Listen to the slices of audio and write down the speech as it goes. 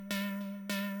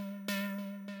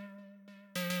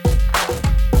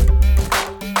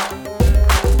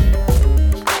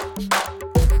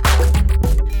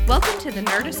to the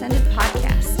Nerd Ascended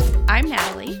podcast. I'm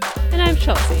Natalie. And I'm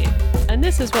Chelsea. And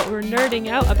this is what we're nerding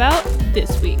out about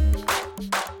this week.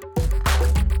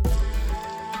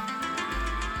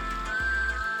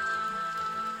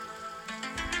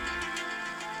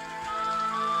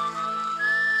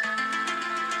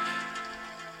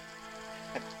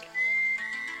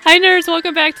 Hi nerds,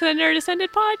 welcome back to the Nerd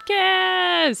Ascended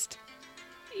podcast.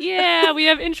 Yeah, we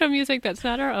have intro music that's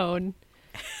not our own.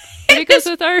 But it goes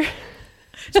with our...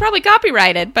 It's probably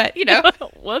copyrighted, but you know.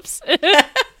 Whoops.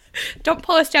 Don't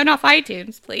pull us down off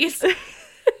iTunes, please.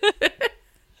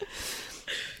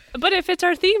 But it fits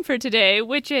our theme for today,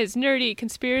 which is nerdy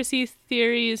conspiracy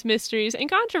theories, mysteries, and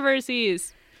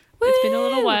controversies. Woo! It's been a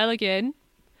little while again,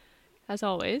 as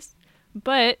always.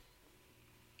 But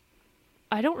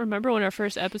I don't remember when our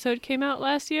first episode came out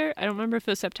last year. I don't remember if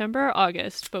it was September or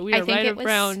August, but we are right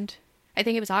around... I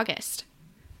think it was August.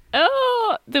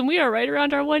 Oh, then we are right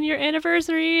around our 1 year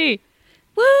anniversary.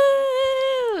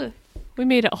 Woo! We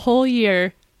made it a whole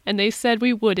year, and they said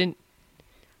we wouldn't.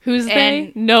 Who's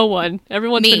they? No one.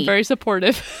 Everyone's been very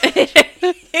supportive.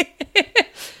 It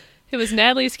was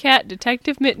Natalie's cat,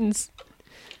 Detective Mittens.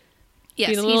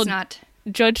 Yes, he's not...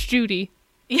 Judge Judy.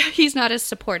 Yeah, he's not as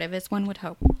supportive as one would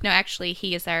hope. No, actually,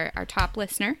 he is our top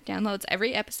listener. Downloads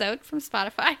every episode from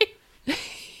Spotify.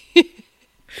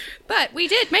 But we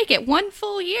did make it 1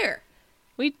 full year.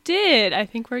 We did. I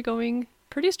think we're going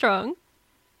pretty strong.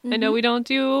 I know we don't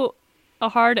do a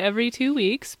hard every 2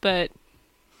 weeks, but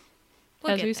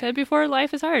as we said before,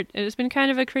 life is hard. It has been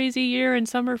kind of a crazy year and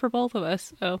summer for both of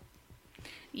us. So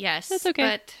yes, that's okay.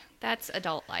 But that's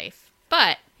adult life.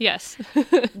 But yes,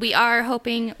 we are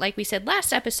hoping, like we said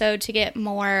last episode, to get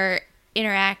more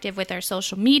interactive with our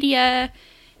social media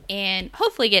and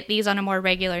hopefully get these on a more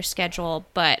regular schedule.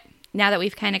 But now that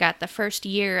we've kind of got the first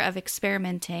year of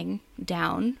experimenting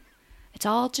down, it's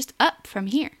all just up from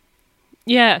here.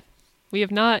 Yeah, we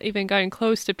have not even gotten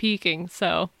close to peaking,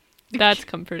 so that's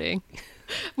comforting.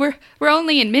 We're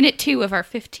only in minute 2 of our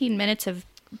 15 minutes of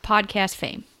podcast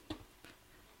fame.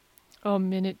 Oh,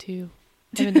 minute 2.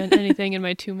 I haven't done anything in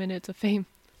my 2 minutes of fame.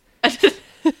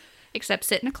 Except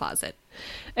sit in a closet.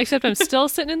 Except I'm still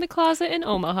sitting in the closet in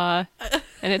Omaha,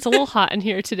 and it's a little hot in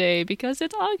here today because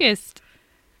it's August.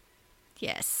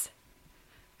 Yes.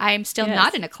 I am still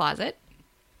not in a closet.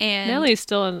 And Nellie's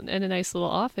still in a nice little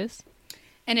office.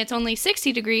 And it's only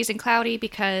 60 degrees and cloudy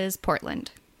because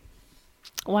Portland.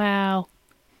 Wow.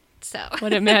 So.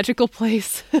 What a magical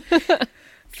place.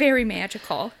 Very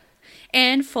magical.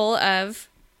 And full of,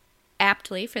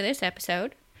 aptly for this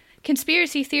episode,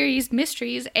 conspiracy theories,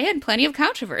 mysteries, and plenty of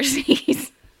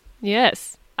controversies.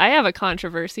 Yes. I have a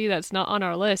controversy that's not on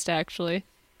our list, actually.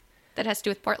 That has to do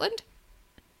with Portland?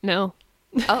 No.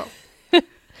 Oh.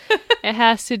 It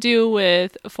has to do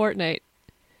with Fortnite.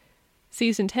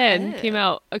 Season 10 came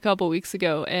out a couple weeks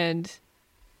ago, and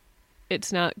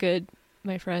it's not good,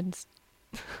 my friends.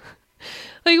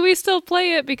 Like, we still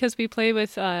play it because we play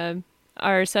with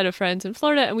our set of friends in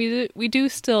Florida, and we do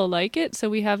still like it, so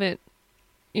we haven't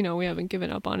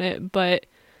given up on it, but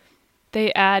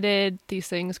they added these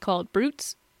things called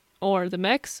brutes, or the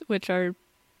mechs, which are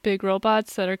big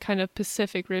robots that are kind of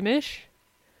Pacific Rim-ish.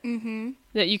 Mm-hmm.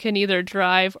 That you can either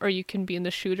drive or you can be in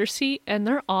the shooter seat, and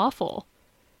they're awful.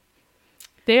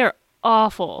 They are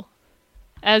awful.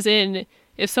 As in,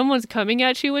 if someone's coming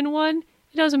at you in one,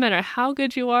 it doesn't matter how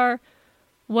good you are,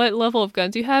 what level of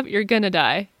guns you have, you're gonna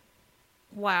die.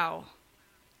 Wow.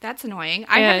 That's annoying.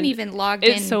 I haven't even logged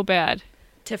in. It's so bad.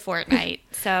 To Fortnite.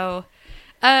 So,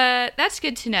 that's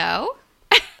good to know.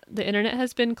 The internet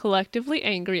has been collectively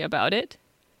angry about it.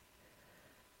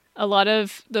 A lot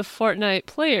of the Fortnite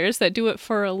players that do it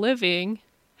for a living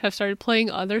have started playing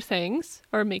other things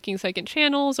or making second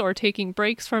channels or taking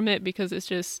breaks from it because it's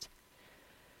just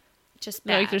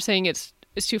bad. Like they're saying it's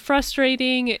too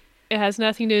frustrating. It has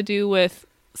nothing to do with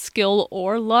skill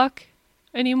or luck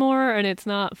anymore, and it's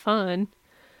not fun.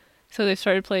 So they've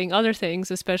started playing other things,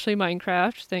 especially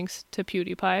Minecraft, thanks to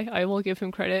PewDiePie. I will give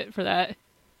him credit for that.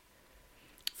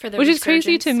 Which is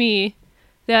crazy to me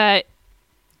that,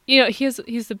 you know, he's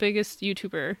the biggest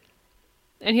YouTuber.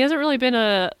 And he hasn't really been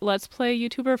a Let's Play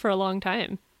YouTuber for a long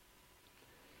time.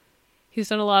 He's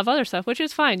done a lot of other stuff, which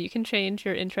is fine. You can change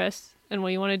your interests and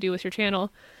what you want to do with your channel.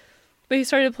 But he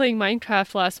started playing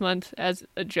Minecraft last month as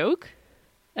a joke.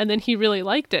 And then he really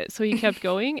liked it, so he kept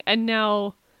going. And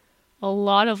now a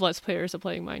lot of Let's Players are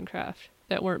playing Minecraft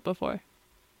that weren't before.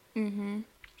 Mm-hmm.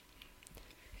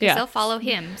 Yeah. They'll follow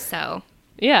him, so.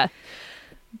 Yeah.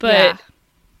 But.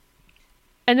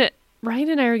 Yeah. Ryan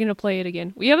and I are going to play it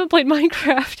again. We haven't played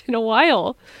Minecraft in a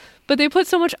while, but they put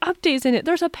so much updates in it.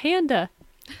 There's a panda.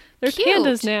 There's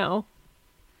pandas now.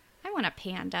 I want a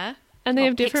panda. And they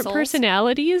Little have different pixels.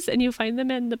 personalities, and you find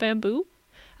them in the bamboo.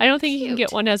 I don't think you can Cute.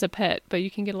 get one as a pet, but you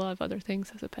can get a lot of other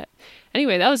things as a pet.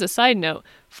 Anyway, that was a side note.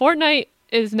 Fortnite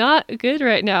is not good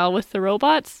right now with the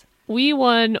robots. We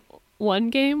won one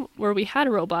game where we had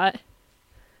a robot.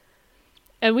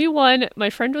 And we won. My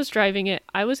friend was driving it.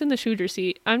 I was in the shooter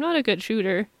seat. I'm not a good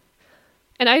shooter.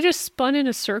 And I just spun in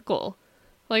a circle.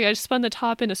 Like, I just spun the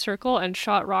top in a circle and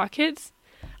shot rockets.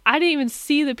 I didn't even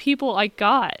see the people I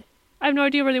got. I have no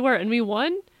idea where they were. And we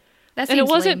won. That And seems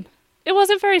it lame.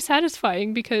 wasn't very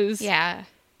satisfying because Yeah.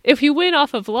 if you win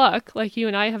off of luck, like you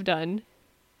and I have done,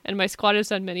 and my squad has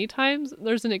done many times,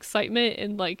 there's an excitement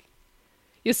in, like,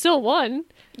 you still won.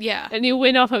 Yeah. And you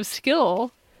win off of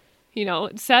skill. You know,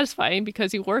 it's satisfying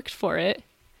because you worked for it.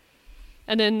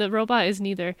 And then the robot is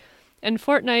neither. And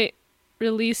Fortnite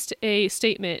released a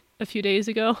statement a few days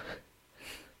ago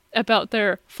about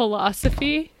their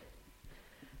philosophy.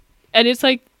 And it's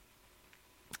like,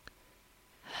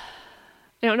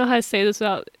 I don't know how to say this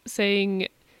without saying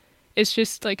it's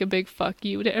just like a big fuck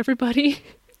you to everybody.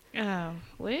 Oh,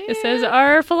 well. It says,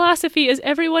 our philosophy is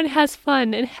everyone has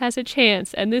fun and has a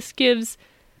chance. And this gives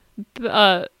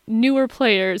newer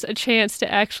players a chance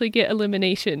to actually get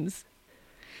eliminations.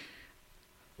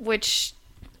 Which,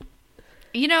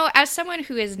 you know, as someone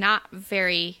who is not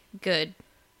very good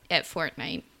at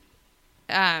Fortnite,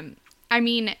 I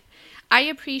mean, I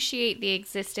appreciate the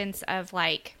existence of,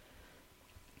 like,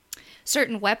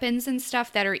 certain weapons and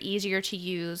stuff that are easier to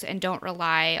use and don't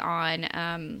rely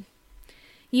on,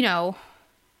 you know,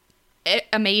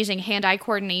 amazing hand-eye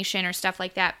coordination or stuff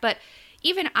like that. But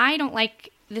even I don't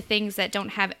like the things that don't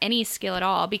have any skill at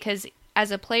all, because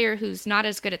as a player who's not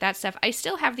as good at that stuff, I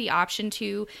still have the option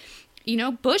to, you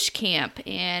know, bush camp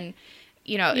and,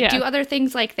 you know, do other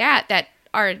things like that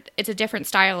are, it's a different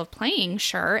style of playing,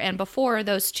 sure. And before,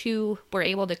 those two were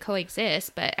able to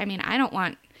coexist. But I mean, I don't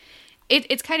want,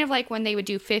 it's kind of like when they would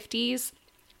do 50s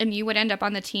and you would end up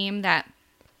on the team that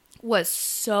was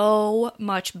so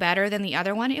much better than the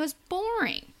other one. It was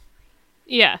boring.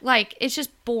 Yeah. Like, it's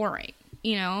just boring,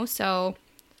 you know? So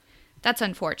that's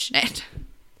unfortunate.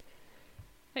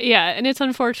 Yeah, and it's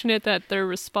unfortunate that their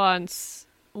response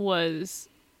was,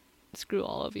 screw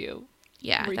all of you.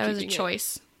 Yeah, We're that was a keeping it.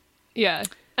 choice. Yeah.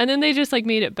 And then they just, like,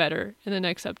 made it better in the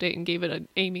next update and gave it an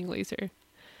aiming laser.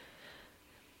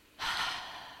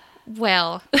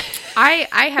 Well,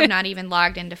 I have not even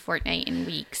logged into Fortnite in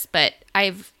weeks, but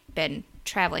I've been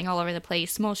traveling all over the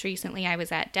place. Most recently, I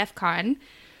was at DEF CON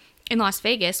in Las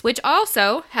Vegas, which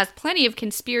also has plenty of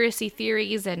conspiracy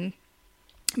theories and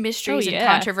mysteries and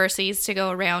controversies to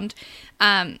go around.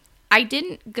 I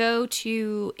didn't go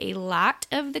to a lot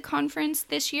of the conference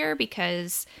this year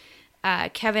because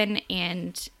Kevin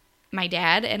and my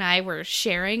dad and I were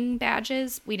sharing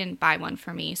badges. We didn't buy one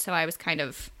for me, so I was kind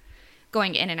of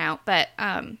going in and out. But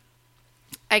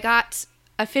I got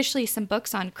officially some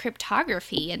books on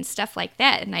cryptography and stuff like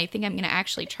that, and I think I'm going to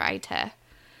actually try to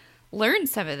learn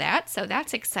some of that, so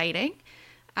that's exciting.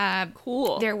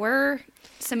 Cool. There were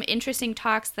some interesting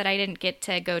talks that I didn't get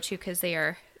to go to because they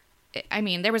are, I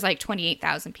mean, there was like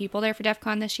 28,000 people there for DEF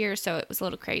CON this year, so it was a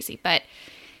little crazy. But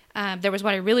there was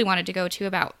one I really wanted to go to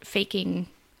about faking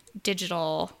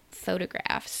digital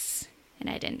photographs, and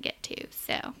I didn't get to,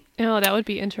 so. Oh, that would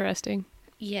be interesting.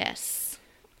 Yes.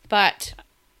 But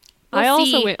I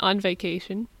also see. went on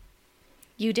vacation.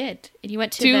 You did. And you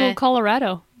went to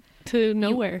Colorado. To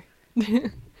nowhere.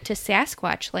 to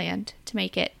Sasquatch Land to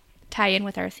make it tie in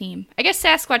with our theme. I guess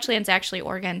Sasquatch Land's actually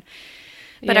Oregon.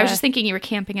 But I was just thinking you were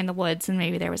camping in the woods and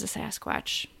maybe there was a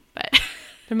Sasquatch. But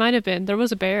There might have been. There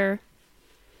was a bear.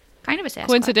 kind of a Sasquatch.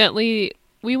 Coincidentally,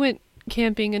 we went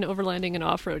camping and overlanding and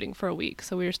off-roading for a week,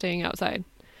 so we were staying outside.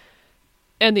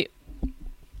 And the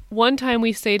one time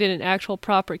we stayed in an actual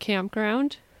proper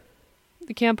campground,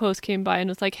 the camp host came by and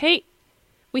was like, "Hey,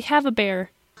 we have a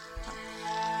bear."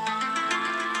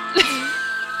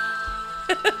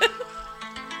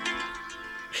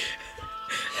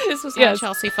 This was how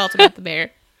Chelsea felt about the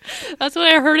bear. That's what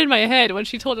I heard in my head when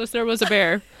she told us there was a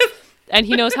bear. And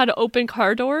he knows how to open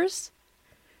car doors.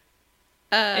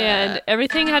 And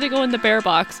everything had to go in the bear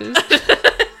boxes.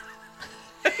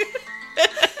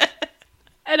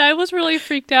 And I was really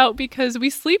freaked out because we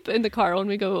sleep in the car when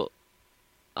we go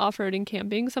off-roading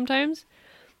camping sometimes.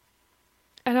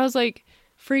 And I was like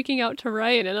freaking out to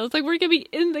Ryan. And I was like, we're going to be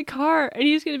in the car and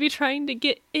he's going to be trying to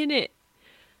get in it.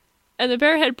 And the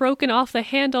bear had broken off the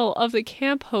handle of the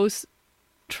camp host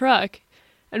truck.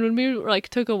 And when we like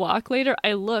took a walk later,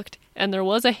 I looked and there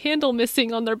was a handle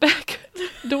missing on their back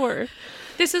door.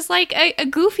 This is like a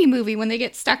Goofy movie when they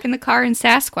get stuck in the car and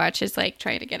Sasquatch is like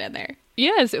trying to get in there.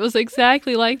 Yes, it was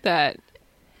exactly like that.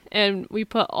 and we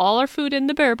put all our food in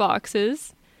the bear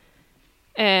boxes.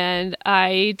 And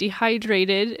I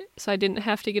dehydrated, so I didn't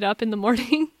have to get up in the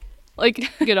morning, like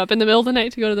get up in the middle of the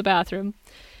night to go to the bathroom.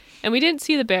 And we didn't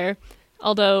see the bear,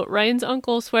 although Ryan's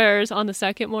uncle swears on the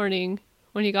second morning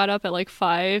when he got up at like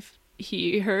 5,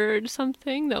 he heard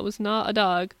something that was not a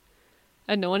dog,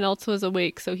 and no one else was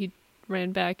awake, so he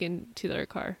ran back into their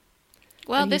car.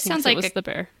 Well, this sounds like the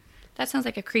bear. That sounds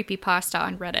like a creepypasta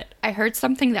on Reddit. I heard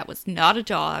something that was not a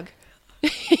dog.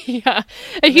 Yeah.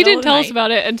 And he didn't tell us about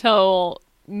it until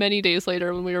many days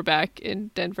later when we were back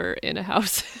in Denver in a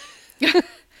house.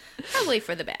 Probably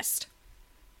for the best.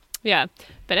 Yeah.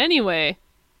 But anyway,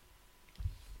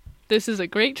 this is a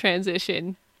great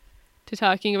transition to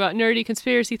talking about nerdy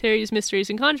conspiracy theories,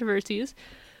 mysteries, and controversies,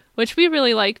 which we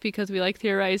really like because we like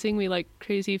theorizing. We like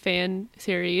crazy fan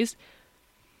theories.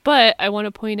 But I want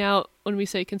to point out, when we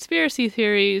say conspiracy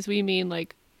theories, we mean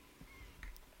like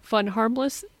fun,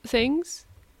 harmless things,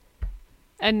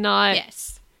 and not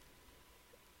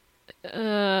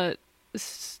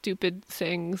stupid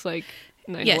things like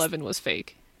 9/11 was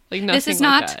fake. Like nothing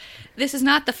like that. This is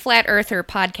not the Flat Earther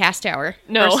podcast hour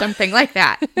or something like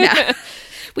that. No.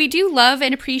 We do love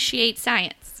and appreciate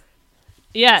science.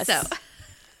 Yes. So.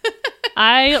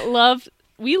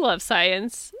 We love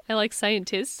science. I like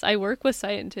scientists. I work with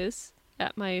scientists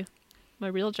at my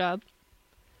real job.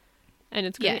 And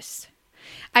it's great. Yes.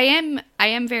 I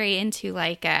am very into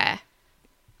like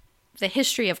the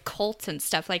history of cults and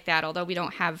stuff like that, although we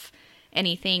don't have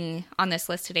anything on this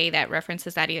list today that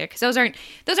references that either, because those aren't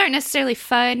necessarily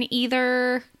fun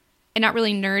either, and not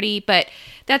really nerdy, but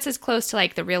that's as close to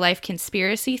like the real life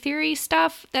conspiracy theory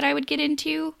stuff that I would get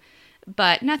into,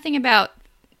 but nothing about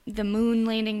the moon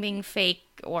landing being fake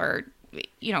or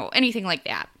anything like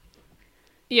that.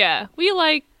 Yeah, we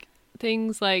like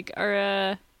things like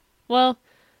our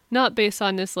not based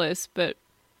on this list, but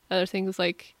other things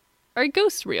like, are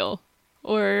ghosts real?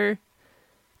 Or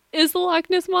is the Loch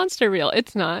Ness Monster real?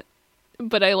 It's not,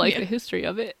 but I like the history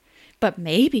of it. But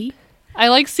maybe. I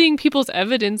like seeing people's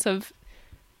evidence of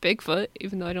Bigfoot,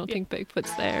 even though I don't think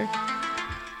Bigfoot's there.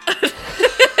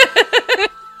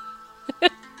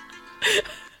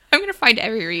 I'm going to find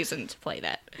every reason to play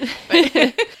that.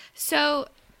 But, so,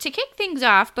 to kick things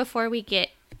off before we get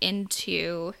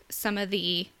into some of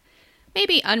the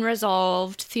maybe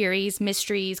unresolved theories,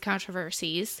 mysteries,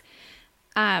 controversies,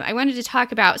 I wanted to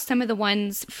talk about some of the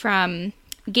ones from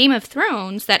Game of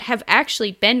Thrones that have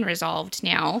actually been resolved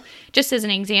now, just as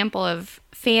an example of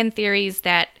fan theories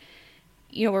that,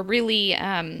 were really,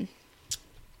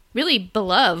 really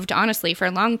beloved, honestly, for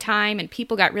a long time, and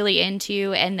people got really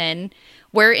into, and then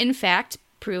were, in fact,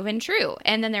 proven true.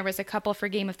 And then there was a couple for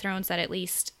Game of Thrones that, at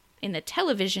least in the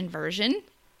television version,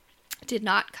 did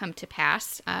not come to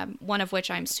pass, one of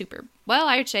which I would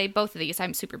say both of these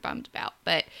I'm super bummed about,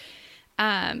 but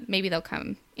maybe they'll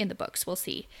come in the books, we'll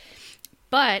see.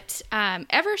 But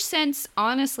ever since,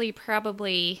 honestly,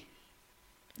 probably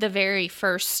the very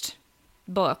first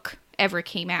book ever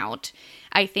came out,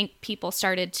 I think people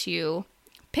started to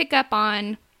pick up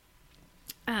on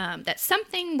that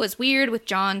something was weird with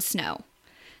Jon Snow.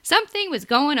 Something was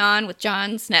going on with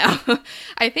Jon Snow.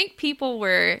 I think people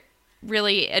were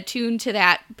really attuned to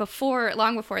that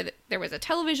long before there was a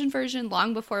television version,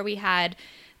 long before we had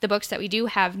the books that we do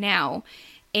have now.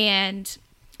 And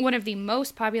one of the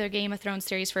most popular Game of Thrones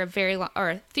theories for a very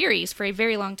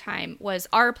long time was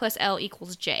R plus L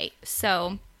equals J.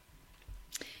 So,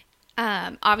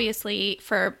 obviously,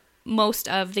 for most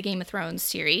of the Game of Thrones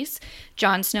series,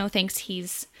 Jon Snow thinks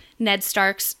he's Ned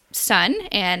Stark's son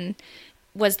and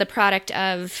was the product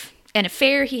of an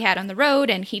affair he had on the road,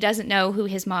 and he doesn't know who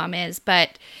his mom is.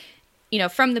 But,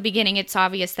 from the beginning, it's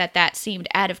obvious that seemed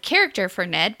out of character for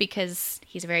Ned because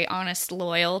he's a very honest,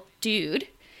 loyal dude,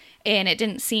 and it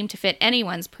didn't seem to fit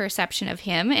anyone's perception of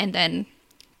him. And then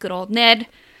good old Ned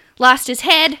lost his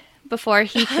head before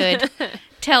he could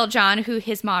tell Jon who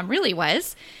his mom really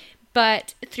was.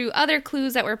 But through other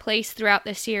clues that were placed throughout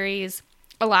the series,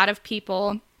 a lot of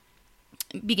people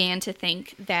began to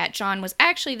think that Jon was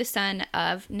actually the son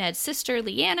of Ned's sister,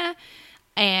 Lyanna,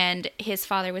 and his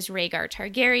father was Rhaegar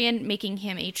Targaryen, making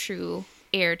him a true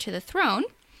heir to the throne.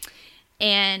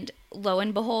 And lo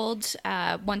and behold,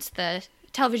 once the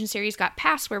television series got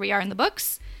past where we are in the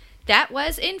books, that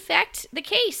was, in fact, the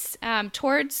case.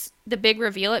 Towards the big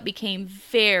reveal, it became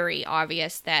very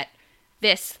obvious that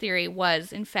this theory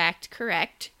was, in fact,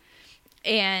 correct.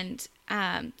 And,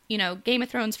 Game of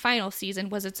Thrones' final season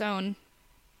was its own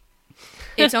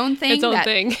thing. Its own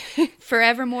thing.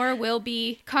 Forevermore will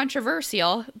be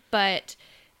controversial, but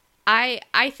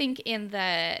I think in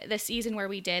the season where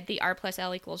we did the R plus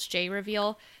L equals J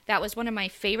reveal, that was one of my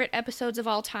favorite episodes of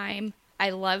all time. I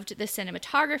loved the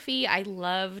cinematography. I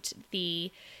loved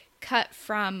the cut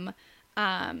from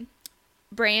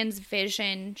Bran's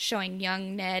vision showing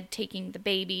young Ned taking the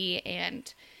baby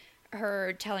and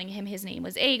her telling him his name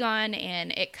was Aegon,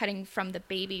 and it cutting from the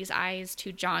baby's eyes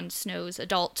to Jon Snow's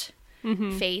adult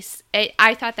face.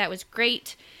 I thought that was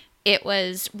great. It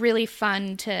was really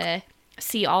fun to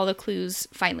see all the clues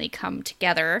finally come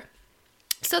together.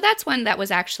 So that's one that was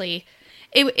actually,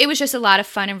 it was just a lot of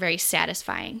fun and very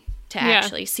satisfying to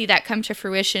actually see that come to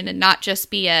fruition and not just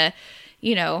be a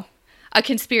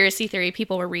conspiracy theory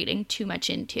people were reading too much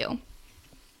into.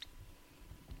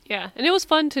 Yeah, and it was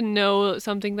fun to know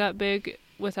something that big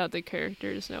without the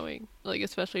characters knowing, like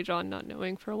especially Jon not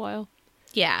knowing for a while.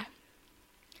 Yeah.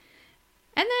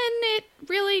 And then it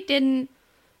really didn't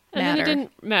matter. And then it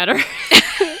didn't matter.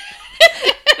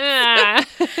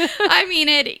 I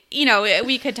mean,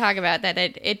 we could talk about that.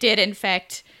 It did in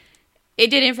fact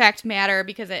matter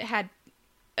because it had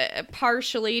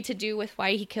partially to do with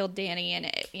why he killed Dany and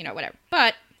whatever.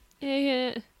 But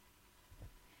yeah.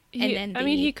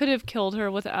 He could have killed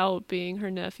her without being her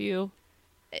nephew.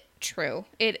 True.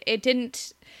 It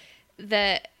didn't.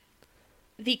 The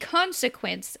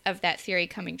consequence of that theory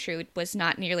coming true was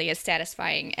not nearly as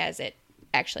satisfying as it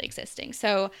actually existing.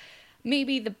 So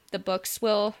maybe the books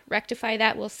will rectify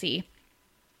that. We'll see.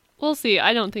 We'll see.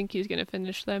 I don't think he's going to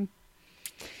finish them.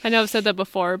 I know I've said that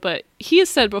before, but he has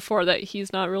said before that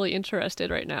he's not really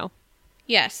interested right now.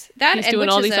 Yes. He's doing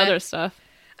all these other stuff.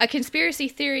 A conspiracy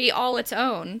theory all its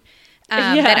own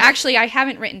that actually I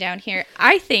haven't written down here.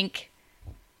 I think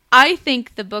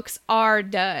the books are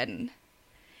done,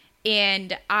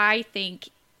 and I think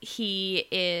he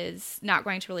is not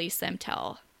going to release them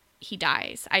till he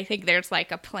dies. I think there's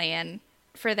like a plan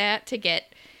for that to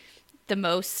get the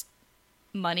most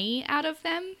money out of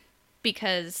them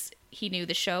because he knew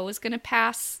the show was going to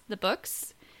pass the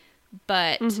books.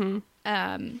 But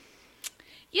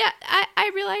yeah,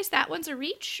 I realize that one's a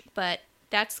reach, but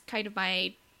that's kind of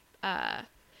my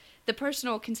the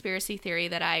personal conspiracy theory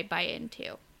that I buy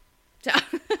into. So.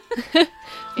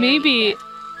 Maybe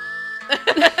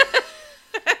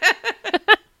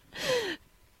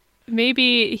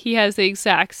maybe he has the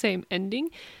exact same ending,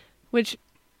 which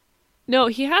no,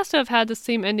 he has to have had the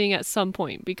same ending at some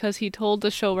point because he told the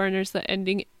showrunners the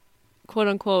ending, quote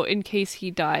unquote, in case he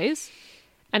dies,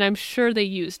 and I'm sure they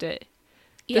used it.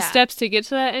 The steps to get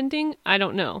to that ending, I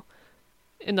don't know,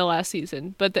 in the last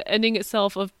season. But the ending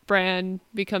itself of Bran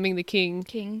becoming the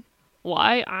king.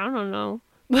 Why? I don't know.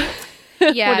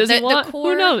 Yeah, what does he want? The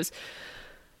core... Who knows?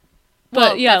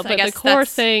 But well, the core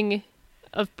thing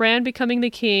of Bran becoming the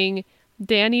king,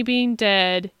 Dany being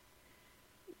dead,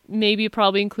 maybe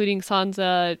probably including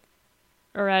Sansa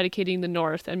eradicating the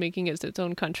North and making it its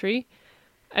own country,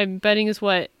 I'm betting is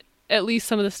what at least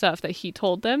some of the stuff that he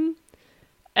told them.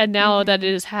 And now that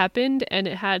it has happened and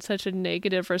it had such a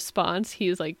negative response,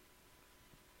 he's like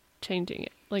changing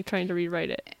it, like trying to rewrite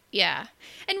it. Yeah.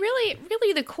 And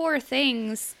really the core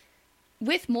things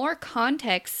with more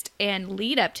context and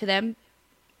lead up to them,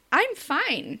 I'm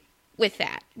fine with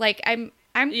that. Like I'm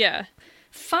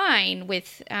fine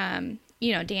with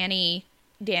Dany's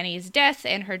death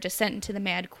and her descent into the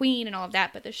Mad Queen and all of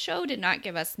that, but the show did not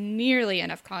give us nearly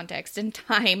enough context and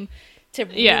time to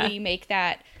really make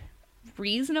that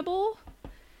reasonable.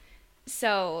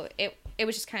 So it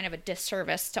was just kind of a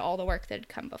disservice to all the work that had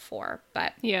come before.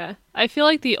 But yeah, I feel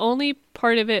like the only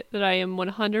part of it that I am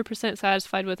 100%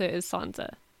 satisfied with it is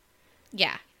Sansa.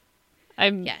 Yeah.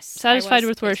 I'm satisfied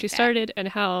with where she started and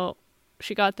how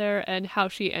she got there and how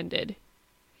she ended.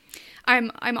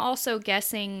 I'm also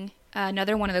guessing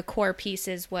another one of the core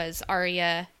pieces was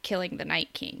Arya killing the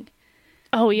Night King.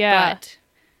 Oh yeah. But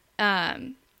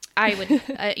I would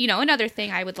another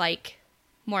thing I would like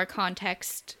more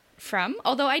context from.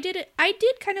 Although I did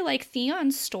kind of like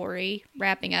Theon's story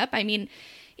wrapping up. I mean,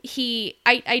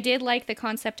 I did like the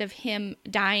concept of him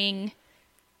dying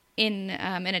in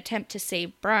an attempt to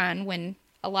save Bran when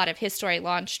a lot of his story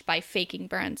launched by faking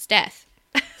Bran's death.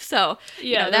 So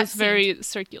yeah, that's very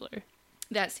circular.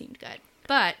 That seemed good.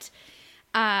 But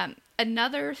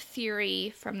another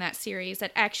theory from that series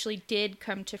that actually did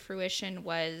come to fruition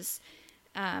was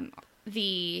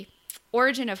the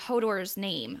origin of Hodor's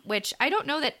name, which I don't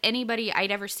know that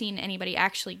I'd ever seen anybody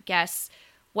actually guess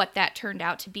what that turned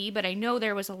out to be, but I know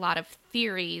there was a lot of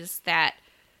theories that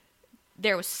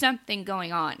there was something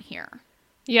going on here.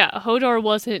 Yeah, Hodor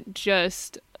wasn't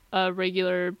just a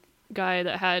regular guy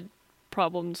that had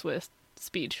problems with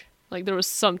speech. Like, there was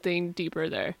something deeper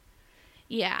there.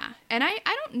 Yeah. And I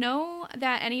don't know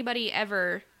that anybody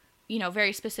ever,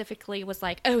 very specifically was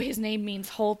like, oh, his name means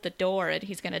hold the door and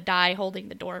he's going to die holding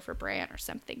the door for Bran or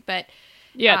something. But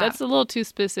Yeah, that's a little too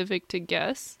specific to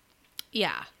guess.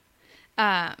 yeah.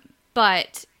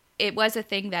 But it was a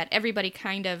thing that everybody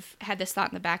kind of had this thought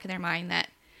in the back of their mind that,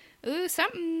 ooh,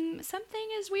 something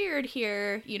is weird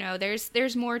here.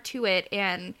 There's more to it,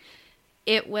 and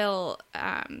it will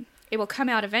come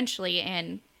out eventually.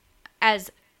 And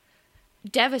as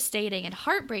devastating and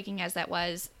heartbreaking as that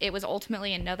was, it was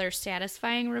ultimately another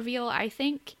satisfying reveal, I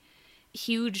think,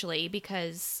 hugely,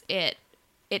 because it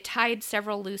tied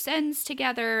several loose ends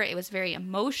together. It was very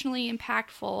emotionally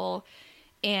impactful,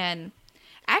 and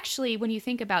actually, when you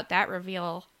think about that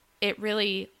reveal, it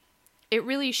really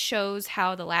shows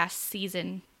how the last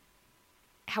season,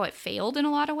 how it failed in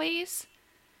a lot of ways,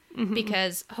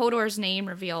 because Hodor's name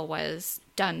reveal was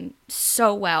done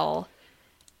so well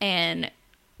and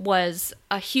was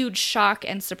a huge shock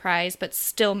and surprise, but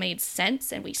still made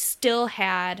sense. And we still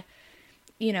had,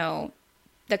 the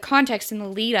context and the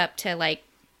lead up to like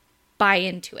buy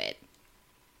into it.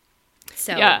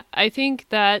 So yeah, I think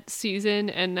that season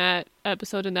and that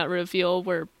episode and that reveal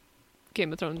were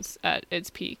Game of Thrones at its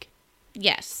peak.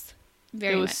 Yes,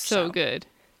 very much. It was so good.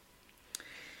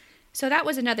 So that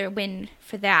was another win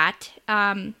for that.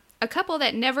 A couple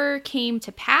that never came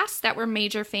to pass that were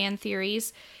major fan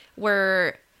theories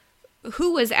were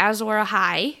who was Azor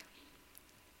Ahai?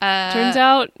 Turns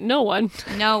out no one.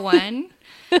 No one.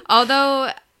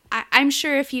 Although I'm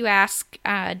sure if you ask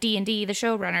D&D, the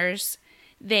showrunners,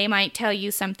 they might tell you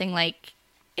something like,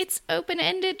 it's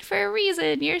open-ended for a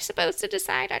reason. You're supposed to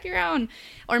decide on your own.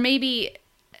 Or maybe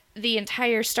the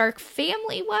entire Stark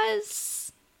family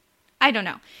was. I don't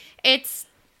know. It's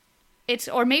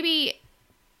or maybe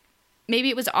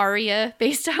it was Arya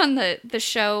based on the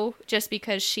show, just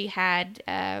because she had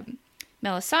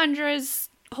Melisandre's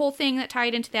whole thing that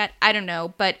tied into that. I don't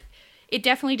know, but it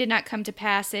definitely did not come to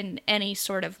pass in any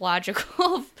sort of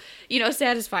logical,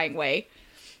 satisfying way.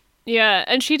 Yeah,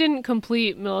 and she didn't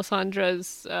complete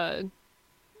Melisandre's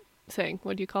thing.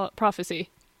 What do you call it? Prophecy.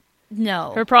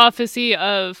 No. Her prophecy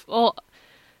of, well,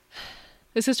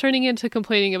 this is turning into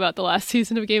complaining about the last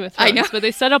season of Game of Thrones. I know. But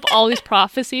they set up all these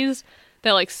prophecies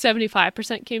that like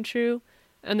 75% came true,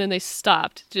 and then they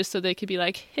stopped just so they could be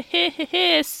like,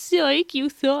 heh, psych, you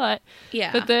thought.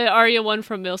 Yeah. But the Arya one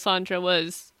from Melisandre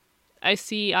was, I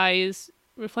see eyes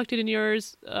reflected in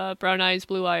yours, brown eyes,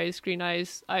 blue eyes, green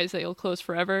eyes, eyes that you'll close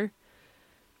forever.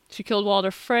 She killed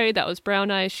Walder Frey, that was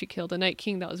brown eyes. She killed the Night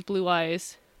King, that was blue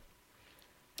eyes.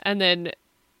 And then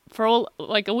for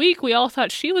like a week, we all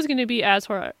thought she was going to be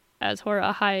Azor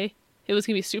Ahai. It was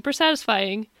going to be super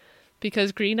satisfying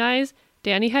because green eyes,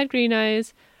 Dany had green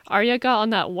eyes, Arya got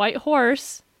on that white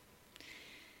horse.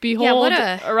 Behold,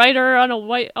 a rider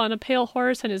on a pale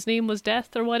horse, and his name was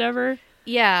Death or whatever.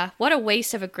 Yeah, what a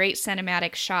waste of a great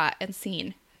cinematic shot and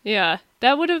scene. Yeah,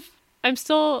 that would have... That's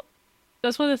one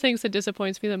of the things that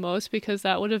disappoints me the most, because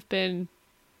that would have been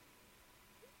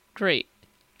great.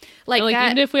 Like that,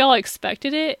 even if we all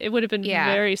expected it, it would have been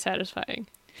very satisfying.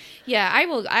 Yeah,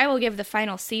 I will give the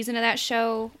final season of that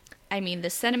show, I mean, the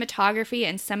cinematography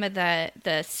and some of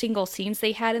the single scenes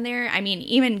they had in there, I mean,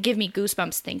 even give me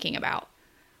goosebumps thinking about.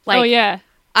 Like, oh, yeah.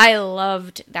 I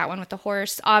loved that one with the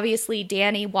horse. Obviously,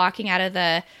 Dany walking out of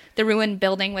the ruined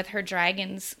building with her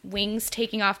dragon's wings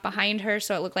taking off behind her,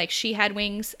 so it looked like she had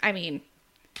wings. I mean,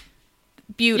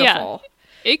 beautiful.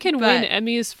 Yeah, it can win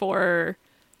Emmys for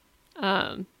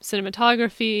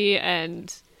cinematography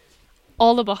and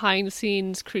all the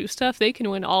behind-the-scenes crew stuff. They can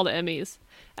win all the Emmys.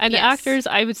 And the actors,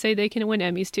 I would say they can win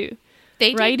Emmys, too.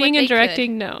 Writing and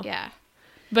directing, no. Yeah.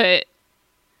 But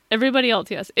everybody else,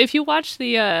 yes. If you watch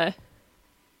the...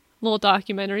 little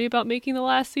documentary about making the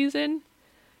last season,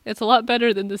 it's a lot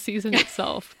better than the season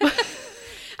itself.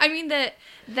 I mean, the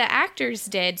actors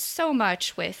did so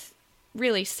much with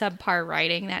really subpar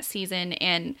writing that season,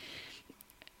 and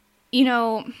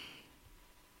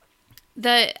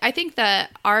I think the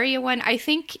Arya one, I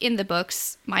think in the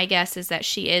books, my guess is that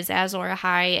she is Azor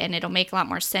Ahai, and it'll make a lot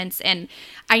more sense. And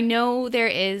I know there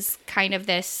is kind of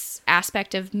this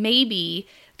aspect of maybe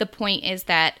the point is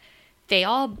that they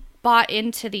all bought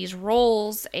into these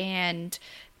roles and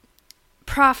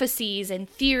prophecies and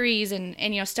theories and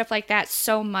stuff like that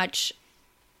so much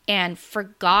and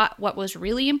forgot what was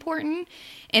really important.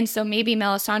 And so maybe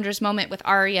Melisandre's moment with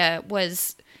Arya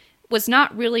was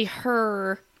not really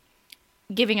her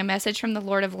giving a message from the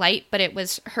Lord of Light, but it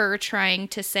was her trying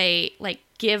to say, like,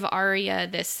 give Arya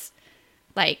this,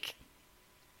 like,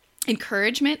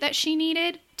 encouragement that she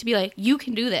needed to be like, you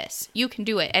can do this, you can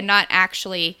do it, and not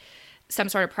actually some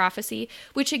sort of prophecy,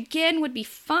 which again would be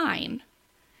fine.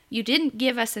 You didn't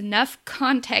give us enough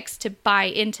context to buy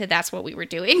into that's what we were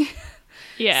doing.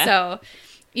 Yeah. So,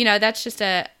 that's just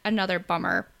another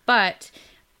bummer. But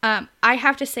I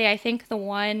have to say, I think the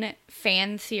one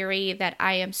fan theory that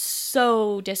I am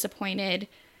so disappointed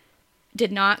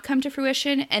did not come to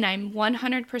fruition, and I'm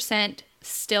 100%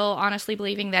 still honestly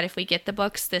believing that if we get the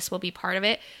books, this will be part of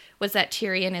it, was that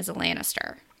Tyrion is a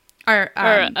Lannister. Or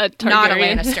a Targaryen. Not a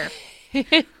Lannister.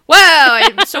 Whoa,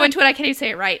 I'm so into it I can't even say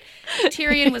it right.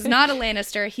 Tyrion was not a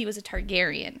Lannister, he was a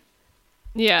Targaryen.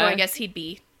 Yeah. Well, I guess he'd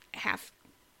be half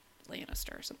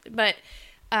Lannister or something. But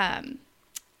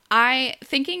I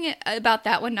thinking about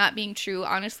that one not being true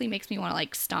honestly makes me want to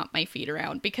like stomp my feet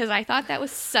around, because I thought that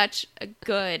was such a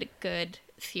good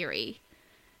theory.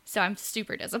 So I'm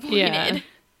super disappointed. Yeah.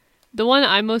 The one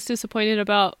I'm most disappointed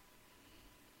about,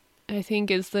 I think,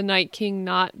 is the Night King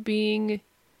not being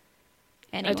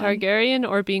Anyone. a Targaryen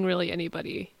or being really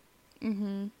anybody.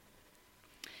 Mm-hmm.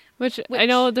 Which I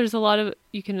know there's a lot of,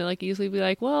 you can like easily be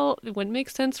like, well, it wouldn't make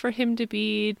sense for him to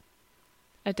be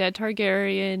a dead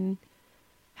Targaryen.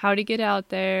 How'd he get out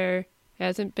there? It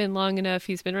hasn't been long enough.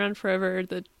 He's been around forever.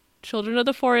 The Children of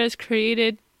the Forest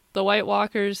created the White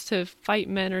Walkers to fight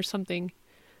men or something.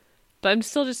 But I'm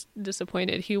still just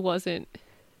disappointed he wasn't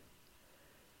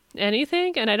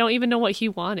anything, and I don't even know what he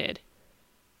wanted.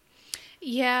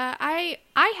 Yeah, I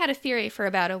had a theory for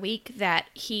about a week that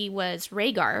he was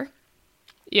Rhaegar.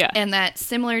 Yeah. And that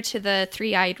similar to the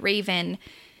Three-Eyed Raven,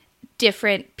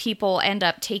 different people end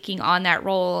up taking on that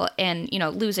role and,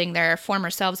 losing their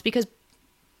former selves, because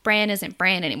Bran isn't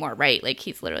Bran anymore, right? Like,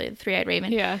 he's literally the Three-Eyed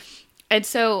Raven. Yeah. And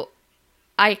so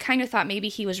I kind of thought maybe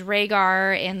he was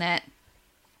Rhaegar, and that,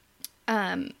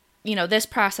 this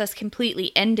process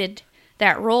completely ended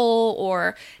that role,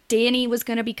 or Dany was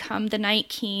going to become the Night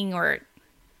King, or,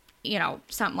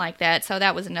 something like that. So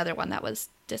that was another one that was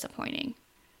disappointing.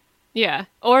 Yeah.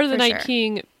 Or the For Night sure.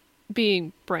 King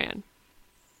being Bran.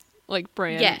 Like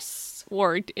Bran Yes.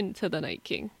 warged into the Night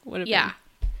King. Would have Yeah.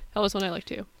 been. That was one I liked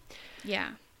too.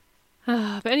 Yeah.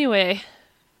 But anyway,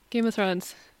 Game of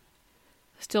Thrones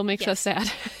still makes us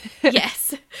sad.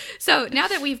 Yes. So now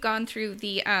that we've gone through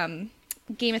the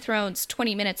Game of Thrones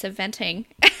 20 minutes of venting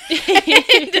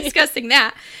and discussing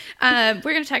that,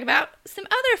 we're going to talk about some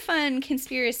other fun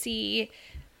conspiracy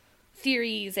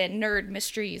theories and nerd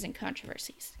mysteries and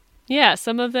controversies. Yeah,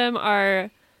 some of them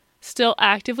are still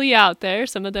actively out there.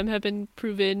 Some of them have been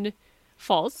proven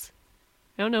false.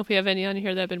 I don't know if we have any on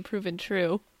here that have been proven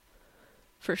true.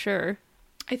 For sure.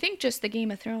 I think just the Game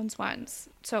of Thrones ones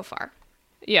so far.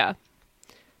 Yeah.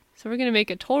 So we're going to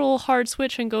make a total hard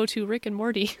switch and go to Rick and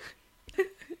Morty.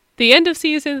 The end of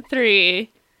season 3.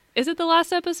 Is it the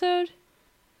last episode?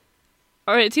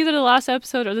 Or it's either the last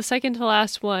episode or the second to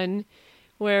last one,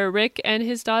 where Rick and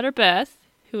his daughter Beth,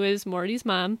 who is Morty's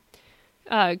mom,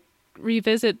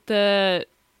 revisit the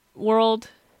world,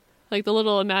 like the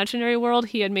little imaginary world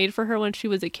he had made for her when she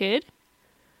was a kid.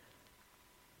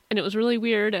 And it was really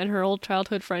weird, and her old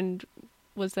childhood friend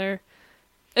was there.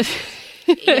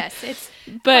 Yes, it's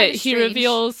But quite he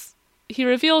strange.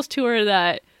 reveals to her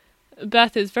that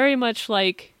Beth is very much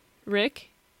like Rick.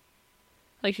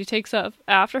 Like, she takes up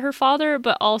after her father,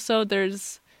 but also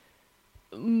there's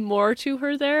more to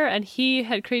her there, and he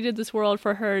had created this world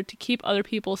for her to keep other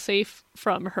people safe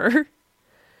from her.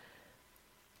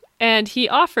 And he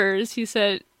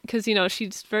said, because,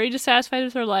 she's very dissatisfied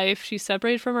with her life. She's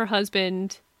separated from her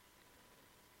husband.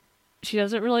 She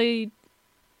doesn't really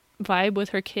vibe with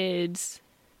her kids.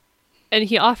 And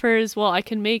he offers, well, I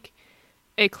can make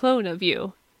a clone of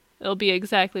you. It'll be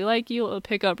exactly like you. It'll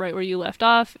pick up right where you left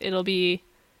off. It'll be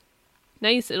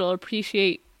nice. It'll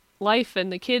appreciate life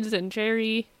and the kids and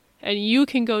Jerry. And you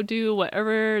can go do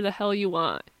whatever the hell you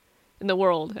want in the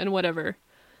world and whatever.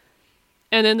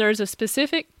 And then there's a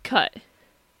specific cut.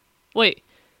 Wait,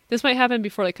 this might happen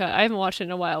before the cut. I haven't watched it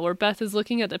in a while. Where Beth is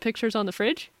looking at the pictures on the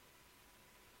fridge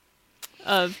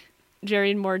of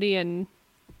Jerry and Morty and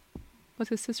what's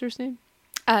his sister's name?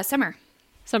 Summer.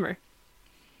 Summer.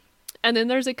 And then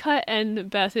there's a cut and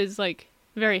Beth is like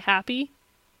very happy.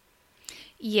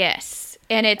 Yes.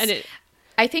 And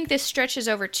I think this stretches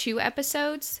over 2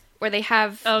 episodes where they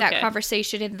have that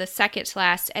conversation in the second to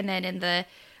last, and then in the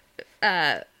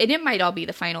and it might all be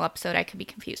the final episode. I could be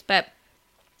confused, but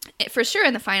for sure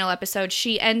in the final episode,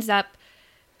 she ends up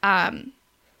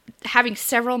having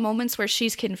several moments where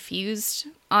she's confused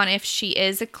on if she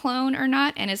is a clone or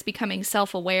not, and is becoming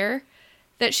self-aware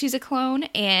that she's a clone,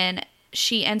 and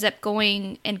she ends up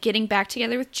going and getting back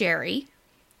together with Jerry.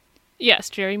 Yes,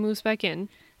 Jerry moves back in.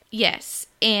 Yes,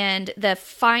 and the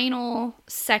final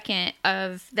second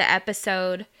of the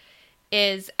episode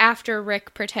is after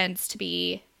Rick pretends to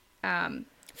be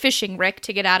fishing Rick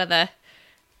to get out of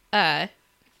the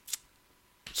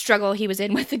struggle he was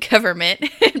in with the government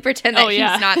and pretend that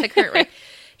he's not the current Rick.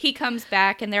 He comes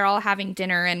back and they're all having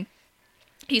dinner, and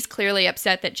he's clearly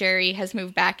upset that Jerry has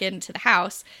moved back into the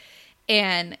house.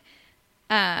 And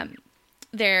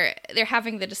they're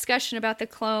having the discussion about the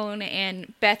clone,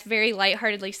 and Beth very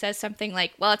lightheartedly says something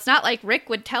like, well, it's not like Rick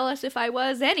would tell us if I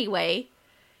was anyway.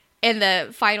 And the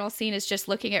final scene is just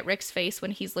looking at Rick's face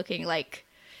when he's looking like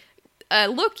a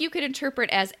look you could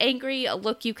interpret as angry, a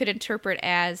look you could interpret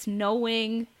as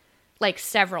knowing, like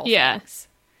several things.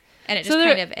 And it just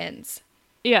kind of ends.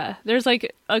 Yeah, there's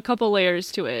like a couple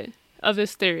layers to it of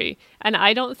this theory. And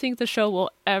I don't think the show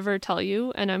will ever tell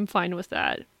you, and I'm fine with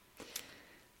that.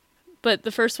 But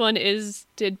the first one is,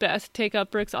 did Beth take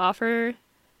up Rick's offer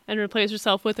and replace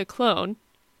herself with a clone?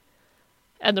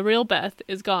 And the real Beth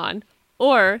is gone.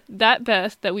 Or that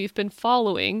Beth that we've been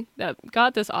following that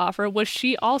got this offer, was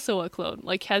she also a clone?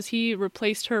 Like, has he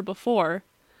replaced her before?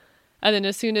 And then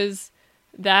as soon as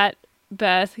that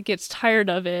Beth gets tired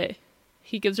of it,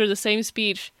 he gives her the same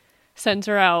speech, sends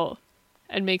her out,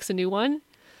 and makes a new one.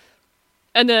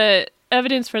 And the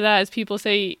evidence for that is people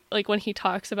say, like, when he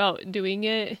talks about doing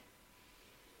it,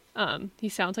 he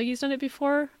sounds like he's done it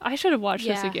before. I should have watched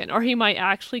this again. Or he might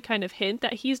actually kind of hint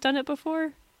that he's done it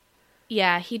before.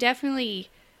 Yeah, he definitely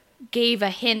gave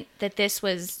a hint that this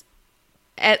was,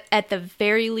 at the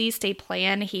very least, a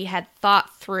plan he had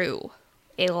thought through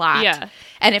a lot. Yeah.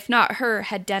 And if not her,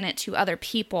 had done it to other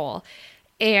people.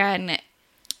 And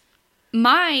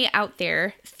my out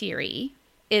there theory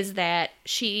is that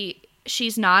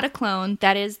she's not a clone.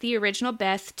 That is the original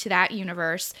Beth to that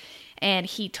universe. And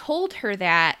he told her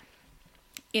that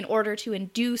in order to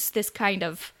induce this kind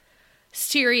of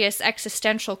serious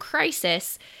existential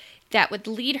crisis that would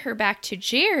lead her back to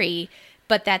Jerry,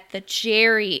 but that the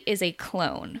Jerry is a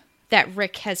clone that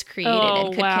Rick has created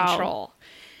and could control.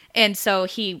 And so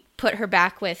he put her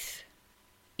back with,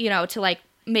 to like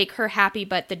make her happy,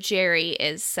 but the Jerry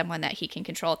is someone that he can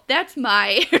control. That's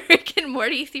my Rick and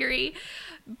Morty theory.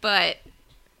 But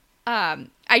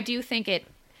I do think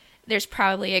there's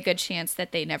probably a good chance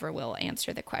that they never will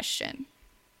answer the question.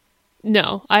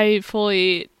 No, I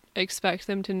fully expect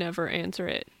them to never answer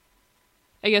it.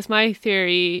 I guess my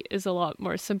theory is a lot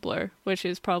more simpler, which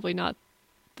is probably not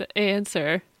the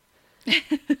answer.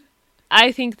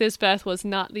 I think this Beth was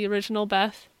not the original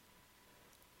Beth,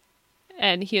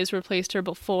 and he has replaced her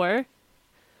before.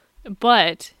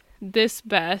 But this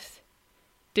Beth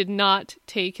did not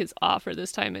take his offer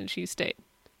this time, and she stayed.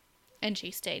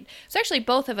 So actually,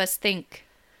 both of us think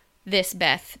this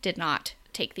Beth did not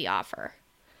take the offer.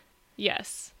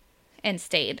 Yes. And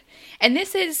stayed. And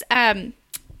this is,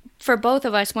 for both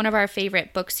of us, one of our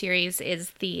favorite book series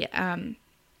is the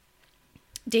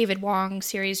David Wong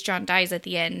series, John Dies at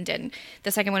the End. And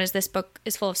the second one is This Book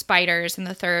is Full of Spiders. And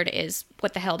the third is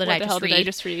What the Hell Did I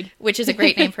Just Read? Which is a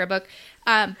great name for a book.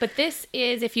 But this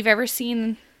is, if you've ever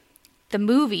seen the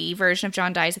movie version of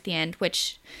John Dies at the End,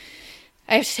 which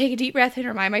I have to take a deep breath and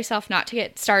remind myself not to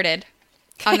get started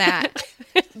on that.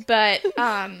 But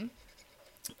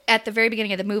at the very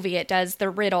beginning of the movie, it does the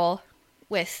riddle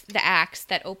with the axe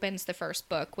that opens the first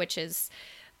book, which is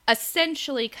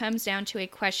essentially comes down to a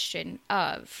question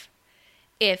of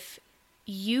if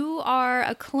you are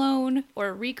a clone or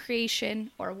a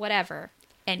recreation or whatever,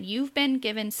 and you've been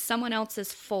given someone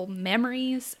else's full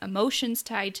memories, emotions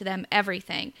tied to them,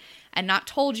 everything, and not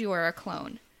told you are a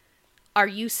clone, are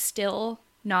you still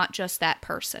not just that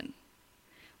person?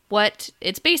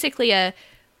 It's basically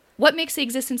what makes the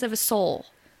existence of a soul?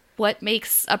 What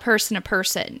makes a person,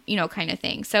 kind of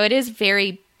thing. So it is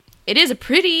a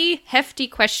pretty hefty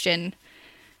question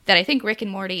that I think Rick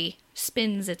and Morty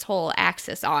spins its whole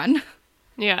axis on.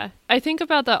 Yeah, I think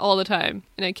about that all the time,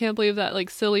 and I can't believe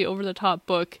that silly over-the-top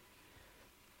book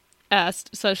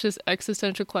asked such this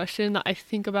existential question that I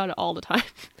think about it all the time.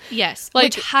 Yes,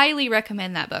 which highly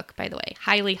recommend that book, by the way.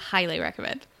 Highly, highly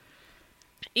recommend.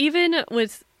 Even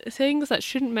with things that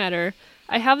shouldn't matter,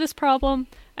 I have this problem.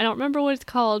 I don't remember what it's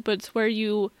called, but it's where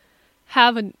you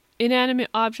have an inanimate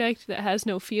object that has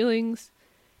no feelings.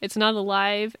 It's not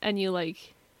alive, and you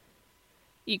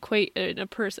equate a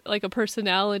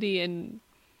personality and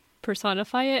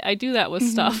personify it. I do that with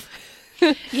stuff.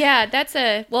 Yeah, it's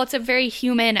a very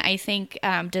human, I think,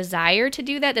 desire to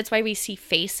do that. That's why we see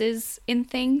faces in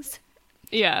things.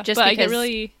 Yeah, just but because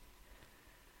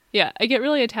I get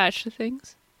really attached to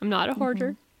things. I'm not a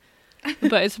hoarder.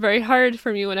 But it's very hard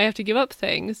for me when I have to give up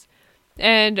things.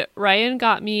 And Ryan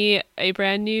got me a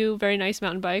brand new, very nice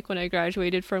mountain bike when I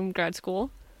graduated from grad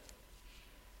school.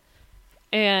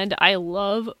 and I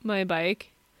love my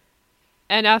bike.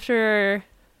 And after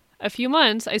a few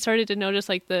months, I started to notice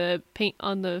like the paint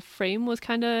on the frame was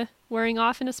kind of wearing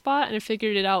off in a spot, and I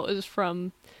figured it out was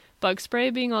from bug spray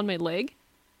being on my leg.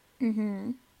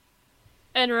 Mm-hmm.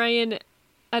 And Ryan,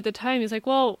 at the time, he's like,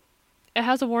 well, it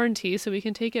has a warranty, so we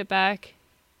can take it back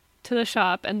to the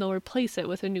shop and they'll replace it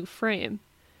with a new frame.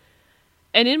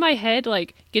 And in my head,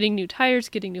 like, getting new tires,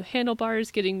 getting new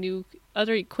handlebars, getting new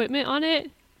other equipment on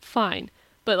it, fine.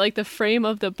 But, like, the frame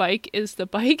of the bike is the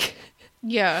bike.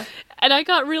 Yeah. And I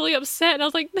got really upset, and I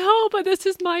was like, no, but this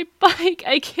is my bike.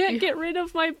 I can't get rid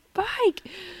of my bike.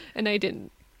 And I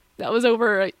didn't. That was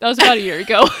about a year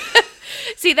ago.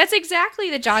 See, that's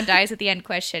exactly the John dies at the end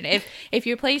question. If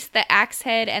you replace the axe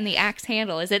head and the axe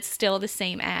handle, is it still the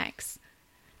same axe?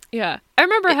 Yeah. I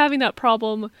remember having that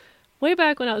problem way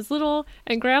back when I was little,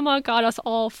 and Grandma got us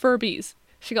all Furbies.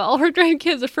 She got all her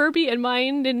grandkids a Furby, and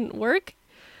mine didn't work.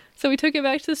 So we took it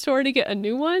back to the store to get a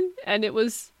new one, and it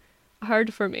was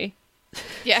hard for me.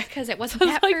 Yeah, because it wasn't I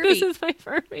was that like, Furby. this is my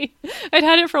Furby. I'd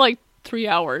had it for like 3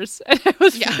 hours, and I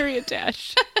was very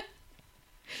attached.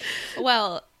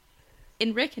 Well,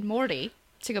 in Rick and Morty,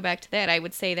 to go back to that, I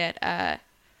would say that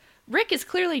Rick is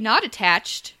clearly not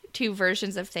attached to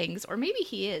versions of things, or maybe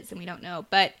he is, and we don't know.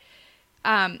 But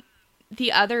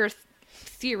the other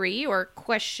theory or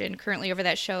question currently over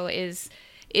that show is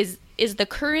the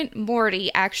current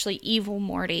Morty actually evil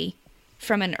Morty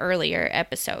from an earlier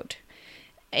episode?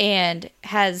 And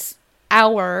has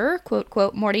our, quote,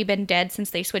 quote, Morty been dead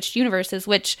since they switched universes,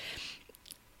 which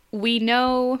we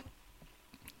know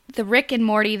the Rick and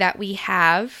Morty that we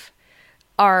have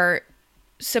are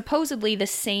supposedly the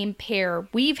same pair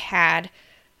we've had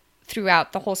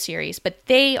throughout the whole series, but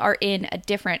they are in a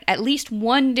different, at least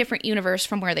one different universe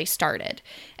from where they started,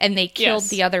 and they killed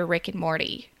the other Rick and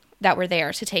Morty that were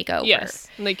there to take over. Yes,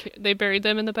 and they buried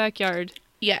them in the backyard.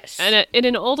 Yes, and in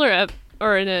an older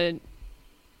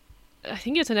I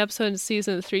think it's an episode in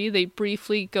season 3, they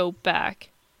briefly go back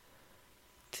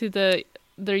to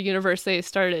their universe they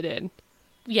started in.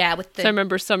 Yeah, with the. So I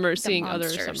remember Summer seeing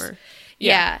monsters. other Summer.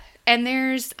 Yeah, and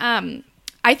there's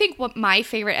I think what my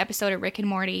favorite episode of Rick and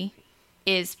Morty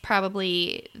is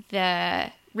probably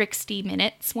the Rick Steam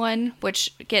Minutes one,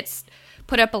 which gets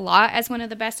put up a lot as one of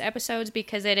the best episodes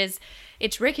because it's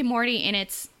Rick and Morty in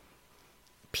its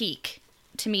peak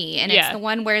to me, and it's the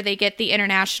one where they get the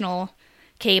international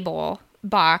cable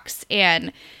box,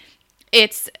 and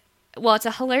it's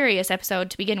a hilarious episode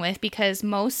to begin with because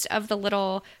most of the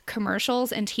little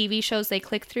commercials and TV shows they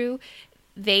click through,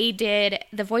 the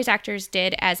voice actors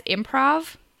did as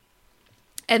improv.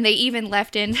 And they even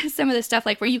left in some of the stuff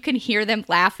like where you can hear them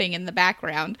laughing in the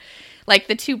background. Like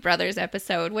the Two Brothers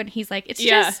episode when he's like, it's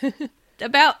just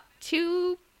about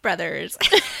two brothers.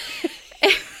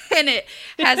 And it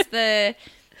has the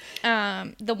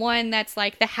one that's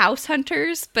like the house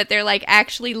hunters, but they're like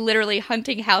actually literally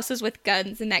hunting houses with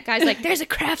guns. And that guy's like, there's a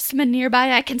craftsman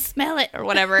nearby. I can smell it or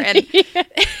whatever. And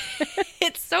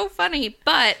it's so funny,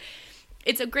 but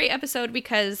it's a great episode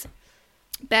because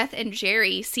Beth and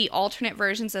Jerry see alternate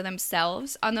versions of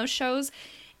themselves on those shows,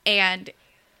 and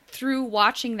through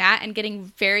watching that and getting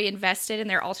very invested in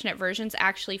their alternate versions,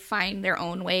 actually find their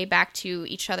own way back to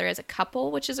each other as a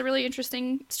couple, which is a really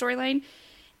interesting storyline.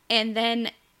 And then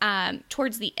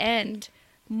towards the end,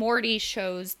 Morty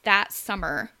shows that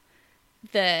summer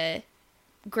the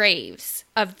graves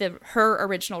of her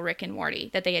original Rick and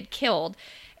Morty that they had killed,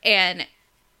 and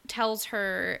tells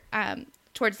her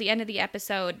towards the end of the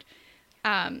episode,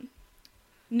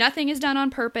 nothing is done on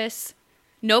purpose.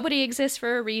 Nobody exists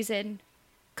for a reason.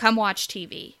 Come watch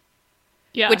TV.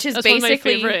 Yeah, which is that's basically one of my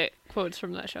favorite quotes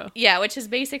from that show. Yeah, which is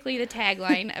basically the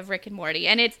tagline of Rick and Morty.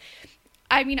 And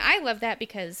I love that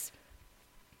because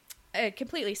a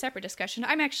completely separate discussion.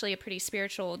 I'm actually a pretty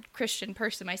spiritual Christian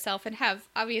person myself and have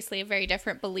obviously a very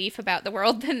different belief about the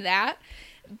world than that.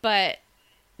 But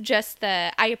just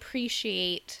I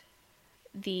appreciate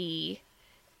the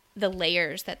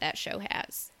layers that show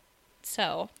has.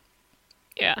 So,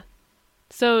 yeah.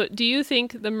 So, do you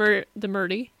think the Morty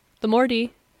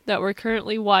that we're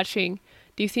currently watching,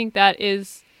 do you think that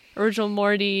is original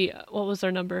Morty? What was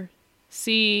our number?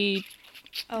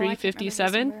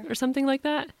 C357 or something like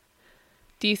that?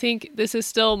 Do you think this is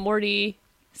still Morty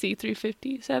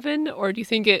C357, or do you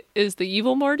think it is the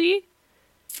evil Morty,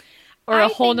 or a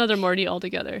whole nother Morty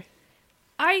altogether?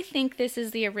 I think this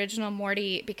is the original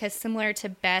Morty because similar to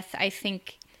Beth, I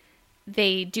think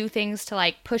they do things to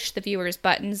like push the viewer's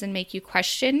buttons and make you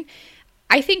question.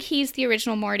 I think he's the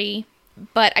original Morty,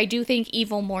 but I do think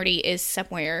evil Morty is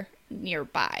somewhere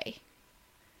nearby.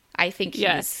 I think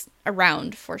he's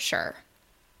around for sure.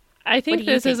 I What think do you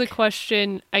this is a think?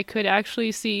 question I could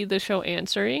actually see the show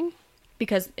answering.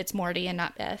 Because it's Morty and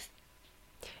not Beth.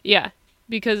 Yeah,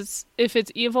 because if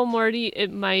it's evil Morty,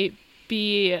 it might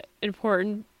be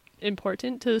important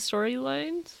to the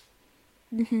storylines.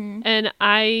 Mm-hmm. And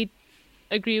I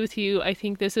agree with you. I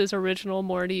think this is original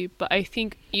Morty, but I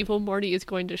think evil Morty is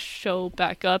going to show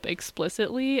back up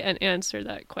explicitly and answer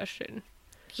that question.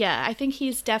 Yeah, I think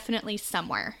he's definitely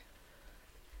somewhere.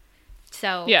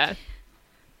 So Yeah.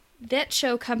 that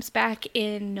show comes back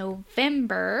in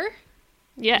November.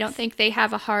 Yes. I don't think they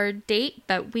have a hard date,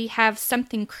 but we have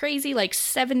something crazy like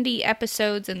 70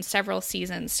 episodes and several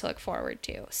seasons to look forward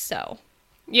to. So,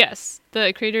 Yes.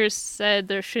 The creators said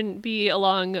there shouldn't be a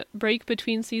long break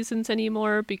between seasons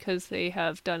anymore because they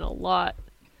have done a lot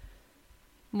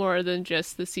more than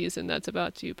just the season that's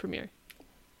about to premiere.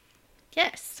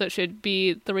 yes. So it should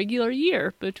be the regular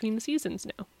year between the seasons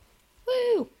now.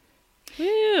 Woo!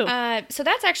 Woo! So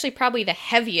that's actually probably the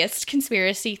heaviest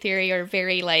conspiracy theory or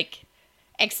very like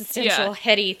existential Yeah.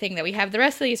 heady thing that we have. The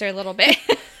rest of these are a little bit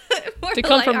more To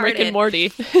come from Rick and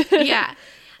lighthearted. Morty. Yeah.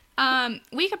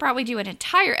 We could probably do an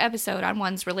entire episode on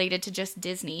ones related to just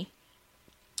Disney.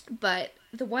 But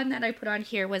the one that I put on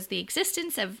here was the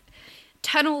existence of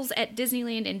tunnels at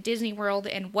Disneyland and Disney World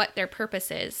and what their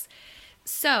purpose is.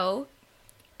 So,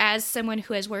 as someone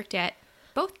who has worked at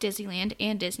both Disneyland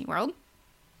and Disney World,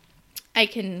 I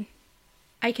can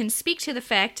speak to the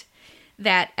fact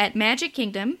that at Magic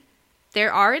Kingdom,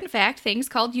 there are in fact things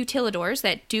called utilidors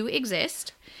that do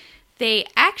exist. They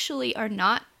actually are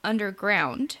not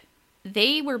underground.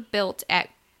 They were built at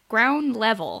ground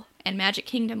level, and Magic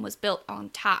Kingdom was built on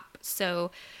top.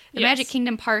 So the Yes. Magic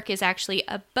Kingdom park is actually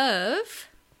above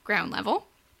ground level.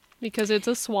 Because it's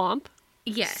a swamp.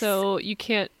 Yes. So you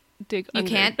can't dig you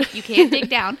under. can't dig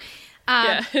down.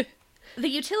 Yeah. The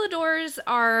utilidors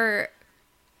are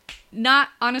not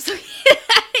honestly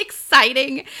that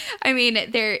exciting. I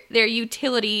mean, they're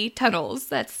utility tunnels.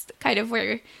 That's kind of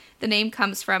where the name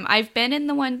comes from. I've been in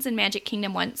the ones in Magic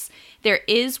Kingdom once. There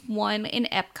is one in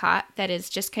Epcot that is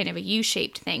just kind of a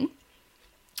U-shaped thing.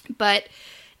 But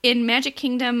in Magic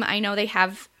Kingdom, I know they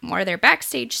have more of their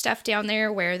backstage stuff down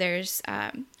there where there's,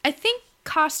 I think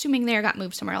costuming there got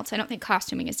moved somewhere else. I don't think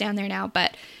costuming is down there now,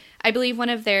 but I believe one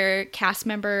of their cast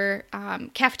member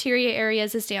cafeteria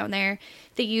areas is down there.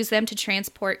 They use them to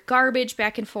transport garbage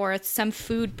back and forth, some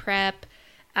food prep,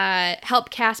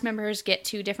 help cast members get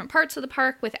to different parts of the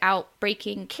park without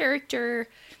breaking character,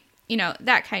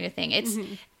 that kind of thing.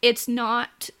 It's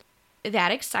not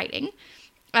that exciting.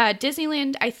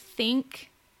 Disneyland, I think,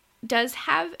 does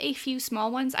have a few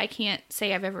small ones. I can't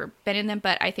say I've ever been in them,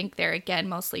 but I think they're, again,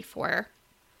 mostly for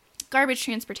garbage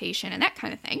transportation and that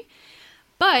kind of thing.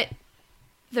 But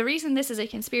the reason this is a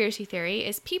conspiracy theory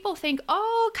is people think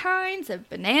all kinds of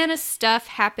banana stuff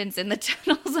happens in the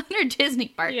tunnels under Disney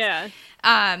parks. Yeah.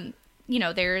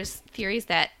 There's theories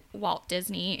that Walt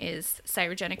Disney is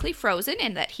cryogenically frozen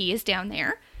and that he is down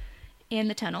there in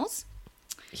the tunnels.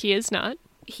 He is not.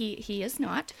 He is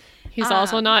not. He's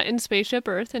also not in Spaceship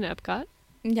Earth in Epcot.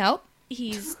 Nope.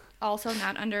 He's also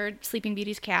not under Sleeping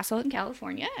Beauty's castle in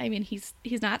California. I mean, he's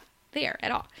not there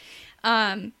at all.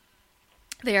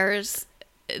 There's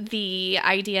the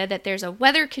idea that there's a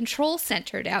weather control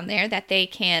center down there that they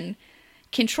can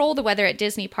control the weather at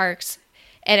Disney parks.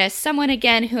 And as someone,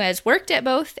 again, who has worked at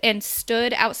both and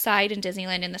stood outside in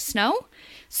Disneyland in the snow,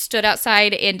 stood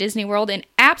outside in Disney World in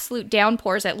absolute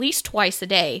downpours at least twice a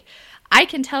day, I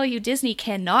can tell you Disney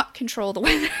cannot control the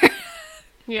weather.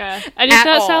 Yeah. And if At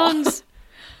that all. sounds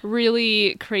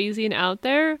really crazy and out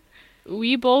there,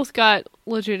 we both got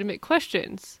legitimate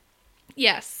questions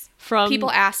Yes. from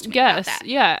People asked me about guests. that.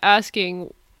 Yeah,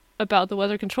 asking about the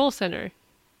Weather Control Center.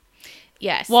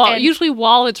 Yes. Well, and- usually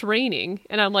while it's raining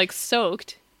and I'm like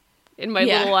soaked in my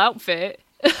Yeah. little outfit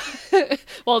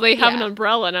while they have an Yeah.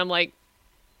 umbrella and I'm like,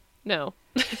 no.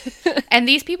 And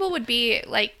these people would be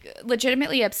like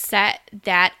legitimately upset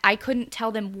that I couldn't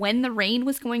tell them when the rain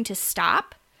was going to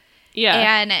stop. Yeah.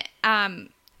 And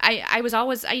I was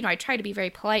always, I try to be very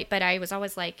polite, but I was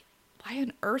always like, why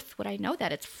on earth would I know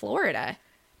that? It's Florida.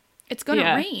 It's going to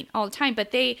Yeah. rain all the time.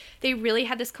 But they really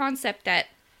had this concept that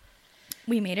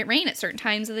we made it rain at certain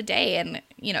times of the day and,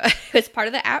 it's part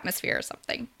of the atmosphere or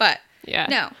something. But Yeah.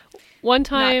 no, One not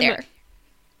time there.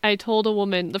 I told a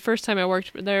woman the first time I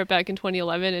worked there back in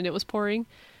 2011 and it was pouring,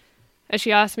 and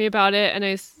she asked me about it, and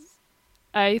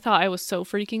I thought I was so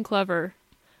freaking clever.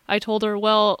 I told her,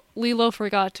 well, Lilo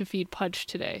forgot to feed Pudge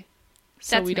today,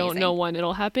 so That's we don't amazing. know when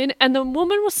it'll happen. And the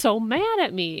woman was so mad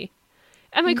at me,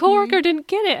 and my coworker didn't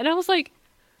get it, and I was like,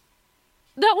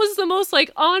 that was the most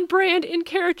like on brand in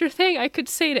character thing I could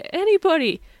say to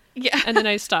anybody. Yeah. And then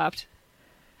I stopped.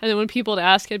 And then when people would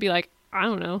ask, I'd be like, I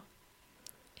don't know.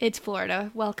 It's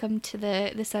Florida. Welcome to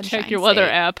the sunshine Check your weather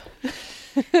state.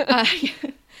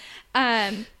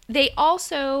 app.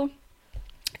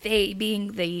 They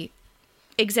being the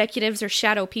executives or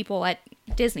shadow people at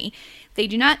Disney, they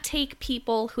do not take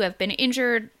people who have been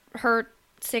injured, hurt,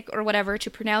 sick, or whatever to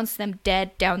pronounce them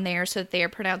dead down there so that they are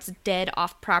pronounced dead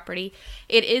off property.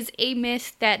 It is a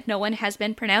myth that no one has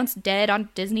been pronounced dead on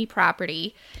Disney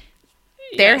property.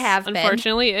 There Yes, have been.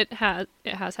 Unfortunately, it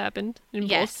has happened in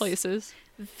both places.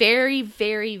 Very,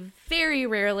 very, very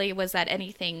rarely was that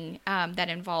anything that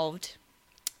involved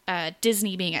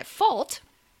Disney being at fault.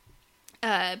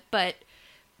 But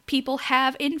people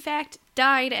have, in fact,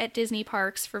 died at Disney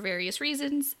parks for various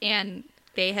reasons, and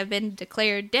they have been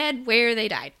declared dead where they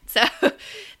died. So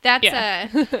that's,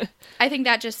 I think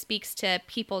that just speaks to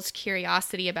people's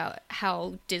curiosity about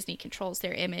how Disney controls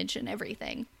their image and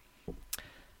everything.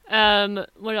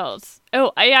 What else?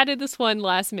 Oh, I added this one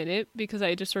last minute because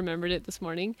I just remembered it this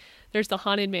morning. There's the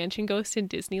Haunted Mansion ghost in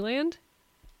Disneyland.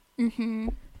 Mm-hmm.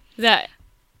 That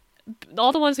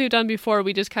all the ones we've done before,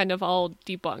 we just kind of all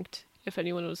debunked if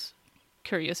anyone was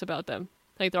curious about them.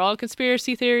 Like, they're all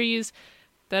conspiracy theories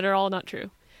that are all not true.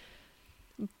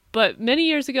 But many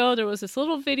years ago, there was this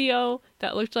little video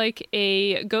that looked like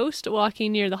a ghost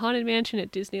walking near the Haunted Mansion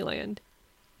at Disneyland.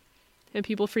 And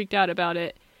people freaked out about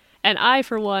it. And I,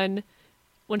 for one,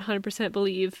 100%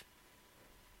 believe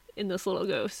in this little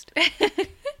ghost.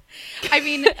 I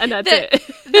mean, and that's it.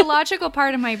 The logical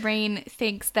part of my brain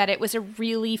thinks that it was a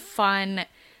really fun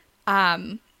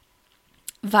viral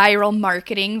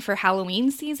marketing for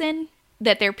Halloween season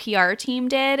that their PR team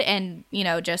did, and, you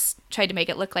know, just tried to make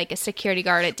it look like a security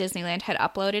guard at Disneyland had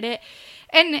uploaded it.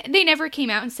 And they never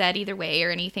came out and said either way or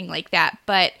anything like that.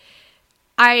 But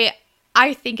I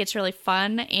think it's really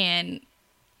fun, and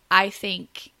I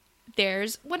think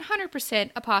there's 100%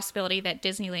 a possibility that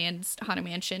Disneyland's Haunted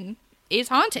Mansion is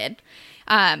haunted.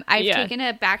 I've taken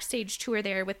a backstage tour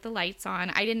there with the lights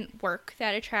on. I didn't work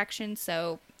that attraction,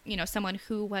 so, you know, someone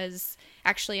who was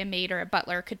actually a maid or a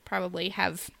butler could probably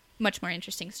have much more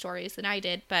interesting stories than I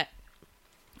did. But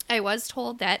I was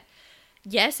told that,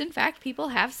 yes, in fact, people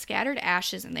have scattered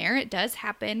ashes in there. It does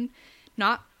happen,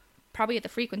 not probably at the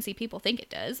frequency people think it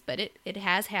does, but it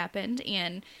has happened.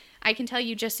 And I can tell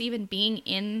you, just even being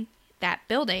in that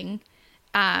building,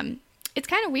 it's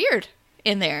kind of weird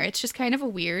in there. It's just kind of a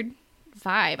weird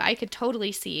vibe. I could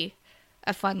totally see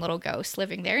a fun little ghost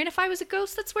living there. And if I was a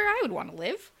ghost, that's where I would want to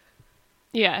live.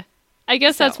 Yeah. I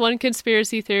guess that's one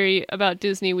conspiracy theory about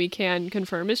Disney we can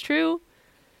confirm is true.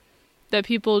 That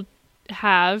people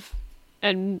have,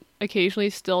 and occasionally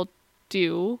still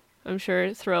do, I'm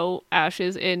sure, throw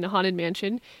ashes in Haunted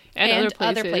Mansion and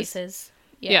other places.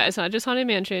 Yeah, it's not just Haunted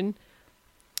Mansion.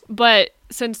 But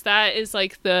since that is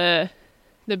like the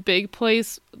big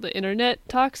place the internet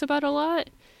talks about a lot,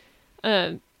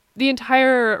 the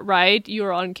entire ride, you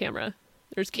are on camera.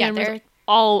 There's cameras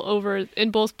all over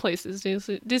in both places,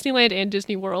 Disneyland and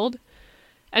Disney World.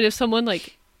 And if someone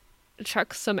like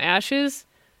chucks some ashes,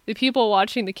 the people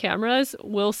watching the cameras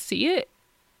will see it,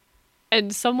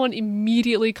 and someone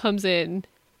immediately comes in,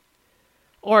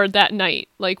 or that night,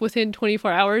 like within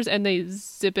 24 hours, and they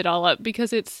zip it all up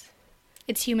because it's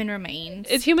human remains.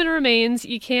 It's human remains.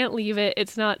 You can't leave it.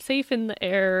 It's not safe in the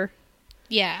air.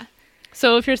 Yeah.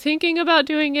 So if you're thinking about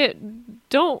doing it,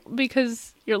 don't,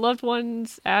 because your loved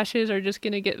one's ashes are just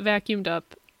going to get vacuumed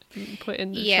up and put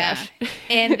in the trash.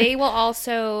 And they will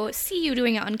also see you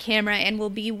doing it on camera and will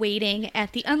be waiting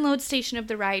at the unload station of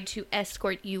the ride to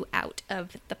escort you out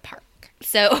of the park.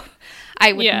 So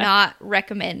I would not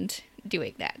recommend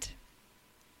doing that.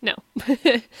 No.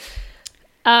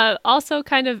 Also,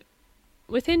 kind of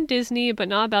within Disney, but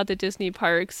not about the Disney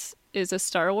parks, is a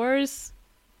Star Wars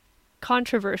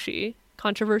controversy.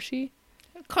 Controversy?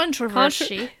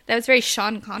 That was very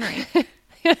Sean Connery.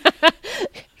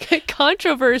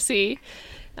 Controversy.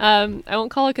 I won't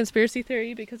call it conspiracy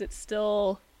theory because it's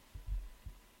still...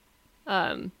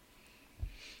 I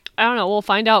don't know. We'll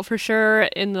find out for sure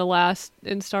in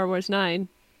Star Wars 9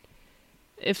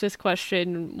 if this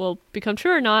question will become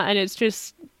true or not. And it's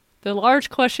just the large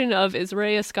question of, is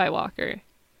Rey a Skywalker?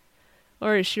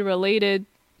 Or is she related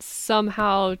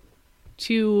somehow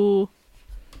to...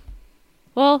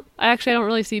 Well, I don't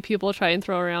really see people try and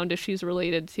throw around if she's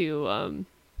related to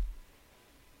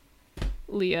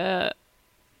Leia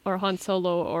or Han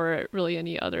Solo or really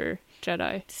any other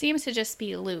Jedi. Seems to just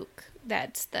be Luke.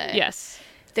 That's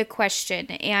the question.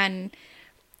 And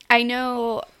I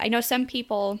know some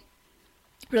people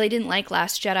really didn't like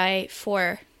Last Jedi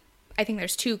for, I think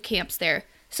there's two camps there.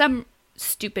 Some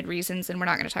stupid reasons, and we're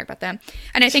not going to talk about them.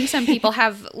 And I think some people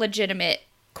have legitimate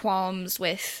qualms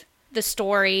with the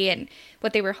story and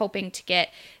what they were hoping to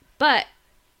get. But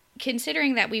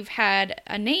considering that we've had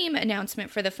a name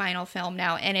announcement for the final film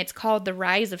now, and it's called The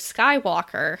Rise of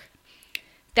Skywalker,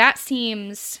 that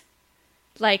seems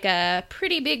like a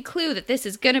pretty big clue that this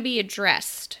is going to be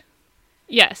addressed.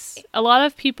 Yes. A lot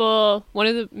of people, one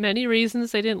of the many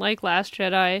reasons they didn't like Last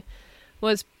Jedi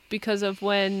was because of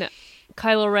when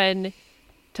Kylo Ren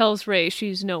tells Rey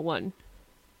she's no one.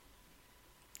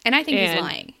 And I think he's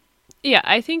lying. Yeah,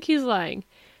 I think he's lying.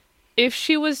 If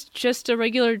she was just a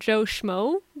regular Joe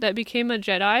Schmo that became a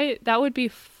Jedi, that would be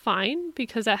fine,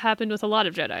 because that happened with a lot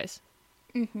of Jedis.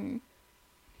 Mm-hmm.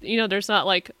 You know, there's not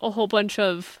like a whole bunch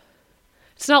of...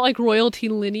 It's not like royalty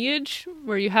lineage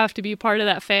where you have to be part of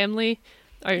that family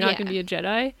or you're not going to be a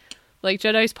Jedi. Like,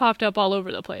 Jedis popped up all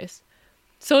over the place.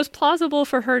 So it's plausible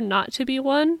for her not to be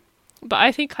one, but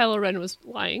I think Kylo Ren was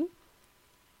lying.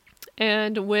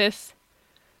 And with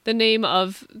the name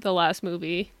of the last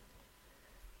movie,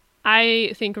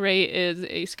 I think Rey is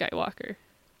a Skywalker.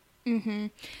 Mm-hmm.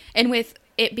 And with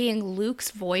it being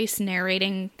Luke's voice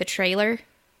narrating the trailer,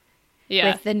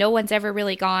 with the No One's Ever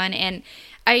Really Gone, and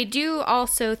I do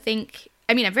also think,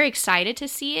 I mean, I'm very excited to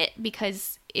see it,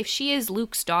 because if she is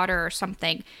Luke's daughter or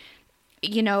something,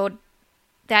 you know,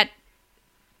 that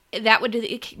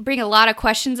would bring a lot of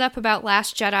questions up about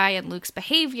Last Jedi and Luke's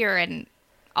behavior and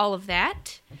all of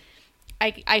that.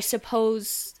 I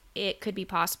suppose it could be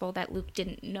possible that Luke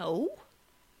didn't know.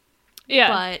 Yeah.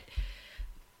 But,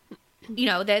 you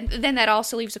know, then that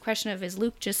also leaves the question of, is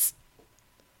Luke just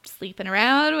sleeping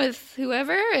around with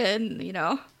whoever and, you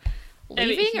know,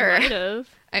 leaving? He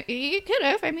could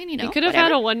have. I mean, you know, he could have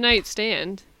had a one-night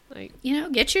stand. Like, you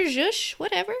know, get your zhush,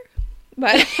 whatever.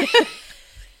 But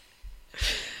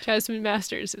Jasmine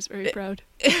Masters is very proud.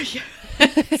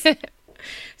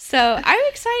 So I'm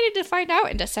excited to find out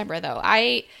in December, though.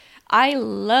 I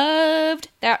loved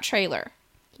that trailer.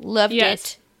 Loved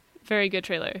it. Very good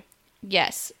trailer.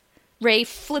 Yes. Rey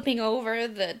flipping over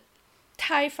the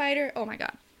TIE fighter. Oh my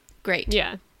god. Great.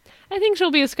 Yeah. I think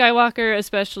she'll be a Skywalker,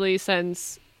 especially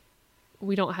since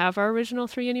we don't have our original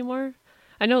 3 anymore.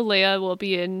 I know Leia will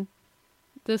be in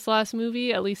this last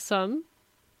movie, at least some.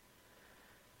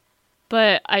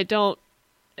 But I don't,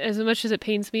 as much as it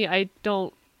pains me, I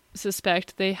don't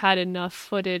suspect they had enough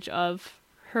footage of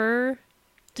her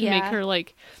to make her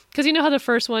like, because you know how the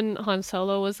first one, Han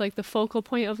Solo, was like the focal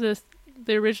point of the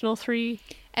original 3,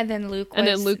 and then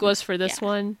Luke was for this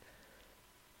one.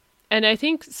 And I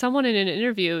think someone in an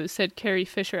interview said Carrie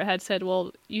Fisher had said,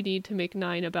 well, you need to make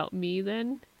 9 about me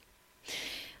then.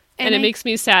 And it makes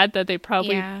me sad that they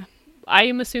probably, I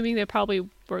am assuming they probably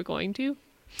were going to.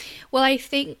 Well, I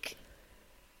think,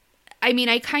 I mean,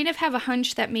 I kind of have a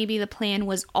hunch that maybe the plan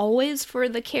was always for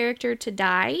the character to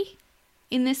die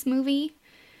in this movie.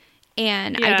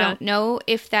 And I don't know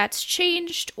if that's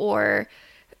changed or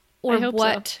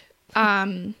what.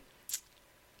 So.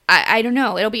 I don't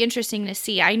know. It'll be interesting to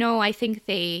see. I think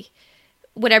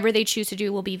whatever they choose to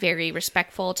do will be very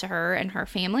respectful to her and her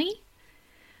family.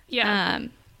 Yeah.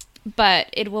 But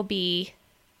it will be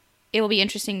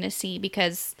interesting to see,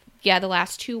 because the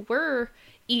last 2 were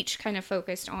each kind of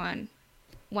focused on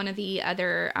one of the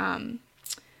other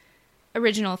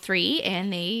original 3,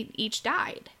 and they each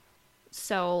died.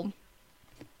 So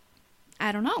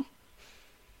I don't know.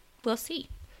 We'll see.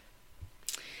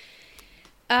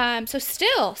 So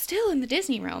still in the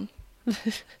Disney realm.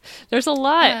 There's a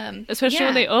lot, especially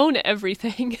when they own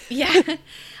everything.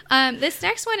 This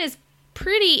next one is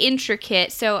pretty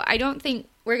intricate, so I don't think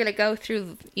we're going to go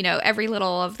through, you know, every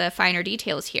little of the finer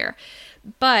details here.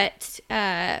 But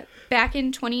back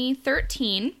in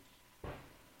 2013,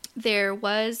 there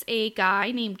was a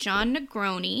guy named John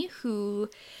Negroni who,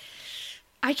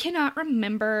 I cannot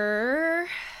remember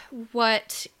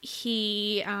what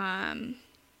he,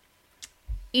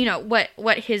 you know,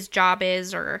 what his job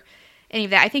is or any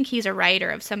of that. I think he's a writer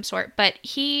of some sort, but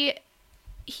he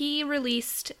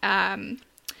released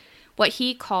what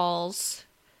he calls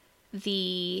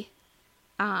the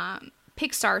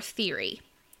Pixar theory.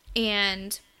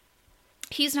 And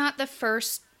he's not the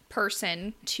first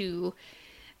person to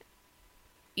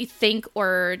think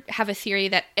or have a theory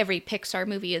that every Pixar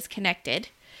movie is connected,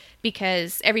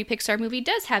 because every Pixar movie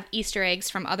does have Easter eggs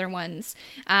from other ones.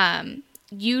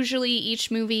 Usually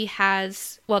each movie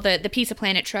has, well, the Pizza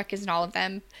Planet truck isn't all of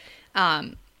them,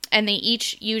 and they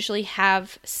each usually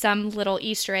have some little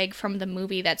Easter egg from the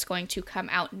movie that's going to come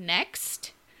out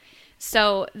next.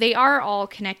 So they are all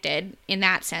connected in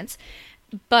that sense.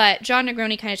 But John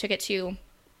Negroni kind of took it to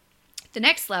the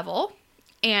next level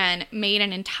and made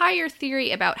an entire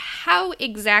theory about how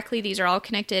exactly these are all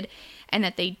connected and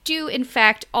that they do, in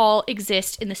fact, all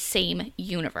exist in the same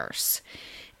universe.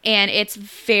 And it's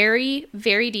very,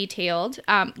 very detailed.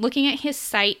 Looking at his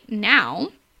site now,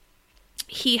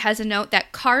 he has a note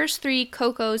that Cars 3,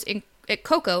 Coco,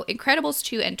 Incredibles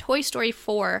 2, and Toy Story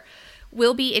 4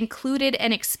 will be included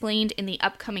and explained in the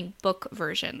upcoming book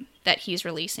version that he's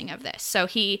releasing of this. So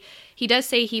he does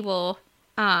say he will,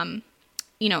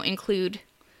 include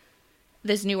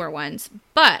these newer ones.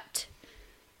 But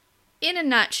in a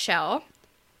nutshell,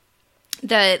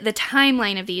 the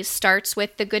timeline of these starts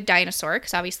with The Good Dinosaur,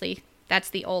 because obviously that's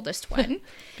the oldest one.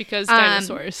 Because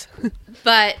dinosaurs.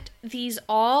 But these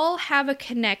all have a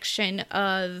connection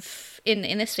of,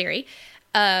 in this theory,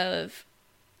 of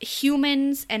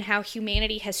humans and how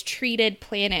humanity has treated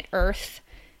planet Earth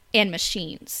and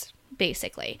machines,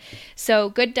 basically. So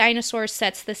Good Dinosaur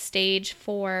sets the stage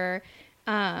for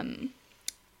animals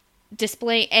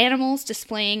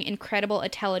displaying incredible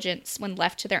intelligence when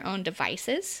left to their own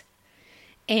devices,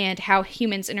 and how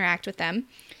humans interact with them.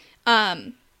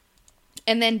 And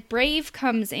then Brave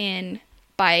comes in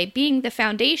by being the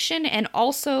foundation and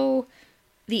also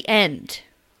the end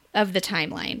of the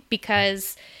timeline,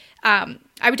 because I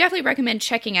would definitely recommend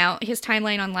checking out his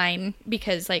timeline online,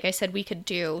 because, like I said, we could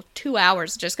do 2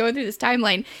 hours just going through this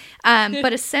timeline.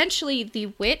 But essentially, the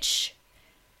witch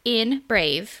in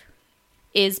Brave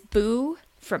is Boo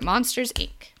from Monsters, Inc.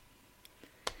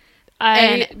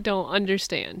 I don't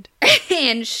understand.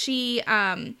 And she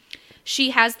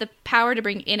has the power to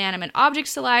bring inanimate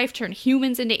objects to life, turn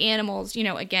humans into animals,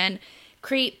 again,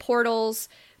 create portals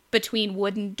between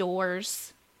wooden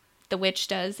doors. The witch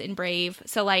does in Brave.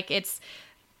 So, like, it's,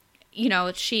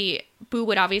 Boo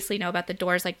would obviously know about the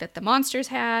doors, like, that the monsters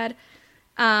had.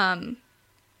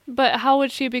 But how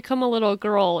would she become a little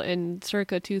girl in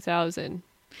circa 2000?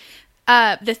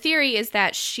 The theory is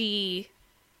that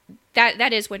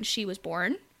that is when she was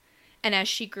born. And as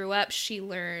she grew up, she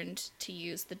learned to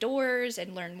use the doors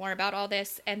and learn more about all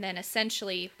this. And then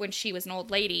essentially, when she was an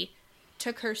old lady,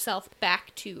 took herself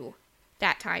back to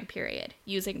that time period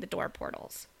using the door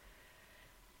portals.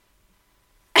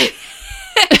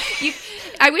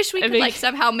 I wish we could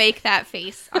somehow make that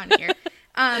face on here.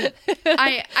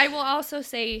 I will also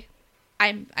say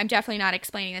I'm definitely not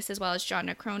explaining this as well as John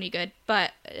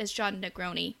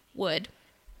Negroni would.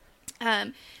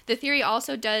 The theory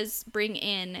also does bring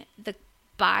in the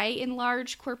By and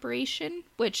Large Corporation,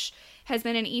 which has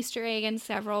been an Easter egg in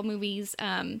several movies.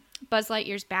 Buzz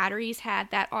Lightyear's batteries had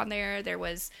that on there. There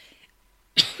was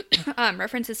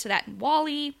references to that in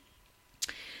WALL-E.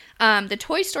 The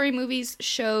Toy Story movies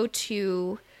show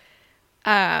to,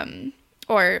 or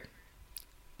let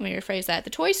me rephrase that. The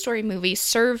Toy Story movies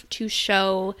serve to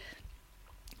show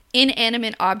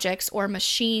inanimate objects or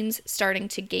machines starting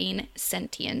to gain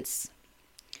sentience.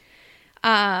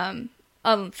 Finding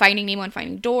Nemo and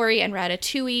Finding Dory and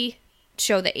Ratatouille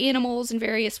show the animals in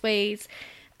various ways.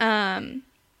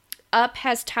 Up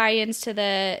has tie-ins to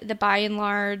the By and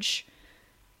Large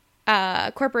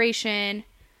Corporation.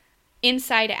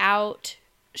 Inside Out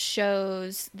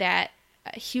shows that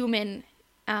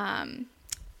the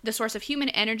source of human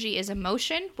energy is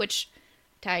emotion, which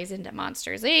ties into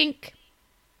Monsters, Inc.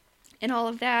 and all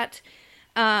of that.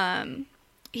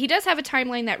 He does have a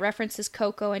timeline that references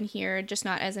Coco in here, just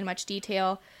not as in much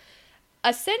detail.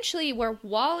 Essentially, where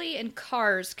WALL-E and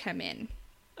Cars come in.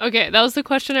 Okay, that was the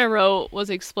question I wrote, was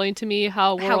explain to me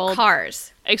how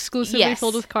Cars, exclusively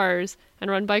filled with cars and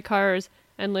run by cars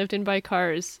and lived in by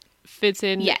cars, fits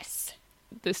in this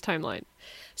timeline.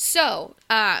 So,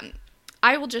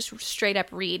 I will just straight up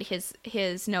read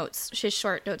his notes, his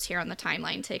short notes here on the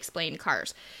timeline to explain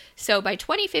Cars. So by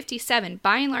 2057,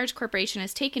 By and Large Corporation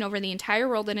has taken over the entire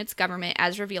world and its government,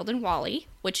 as revealed in WALL-E,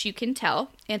 which you can tell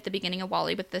at the beginning of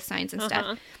WALL-E with the signs and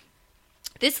stuff.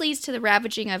 This leads to the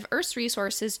ravaging of Earth's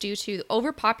resources due to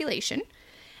overpopulation.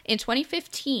 In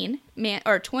 2015,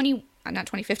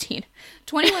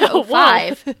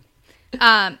 2105,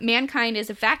 mankind is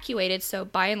evacuated so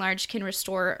By and Large can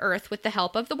restore Earth with the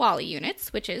help of the WALL-E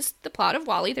units, which is the plot of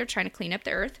WALL-E. They're trying to clean up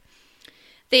the Earth.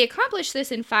 They accomplish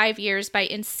this in 5 years by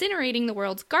incinerating the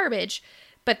world's garbage,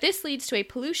 but this leads to a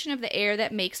pollution of the air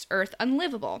that makes Earth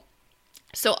unlivable.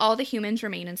 So all the humans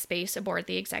remain in space aboard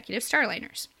the executive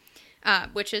Starliners,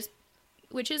 which is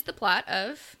the plot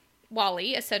of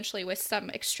WALL-E, essentially with some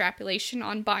extrapolation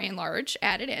on By and Large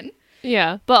added in.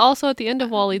 Yeah, but also at the end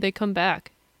of WALL-E, they come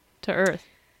back to Earth.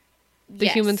 The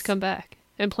humans come back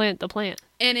and plant the plant.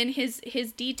 And in his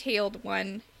detailed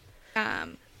one,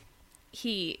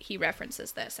 he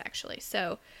references this actually.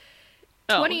 So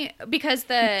because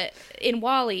in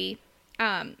WALL-E,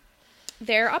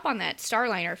 they're up on that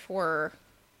Starliner for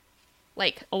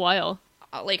like A while.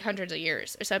 Like hundreds of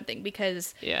years or something,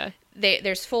 because Yeah.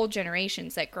 there's full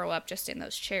generations that grow up just in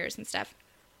those chairs and stuff.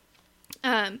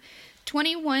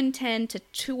 2110 to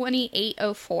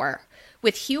 2804.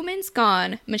 With humans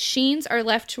gone, machines are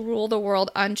left to rule the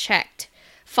world unchecked.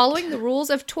 Following the rules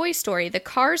of Toy Story, the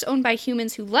cars owned by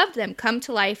humans who love them come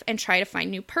to life and try to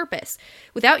find new purpose.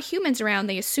 Without humans around,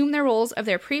 they assume the roles of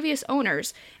their previous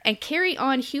owners and carry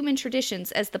on human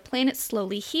traditions as the planet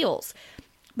slowly heals.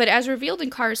 But as revealed in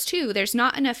Cars 2, there's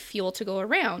not enough fuel to go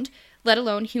around, let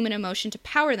alone human emotion to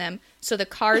power them, so the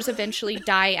cars eventually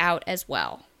die out as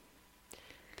well.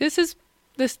 This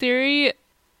theory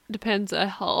depends a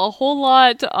whole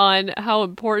lot on how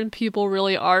important people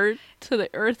really are to the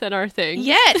earth and our thing.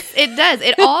 Yes, it does.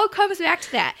 It all comes back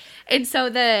to that. And so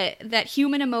that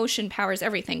human emotion powers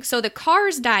everything. So the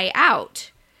cars die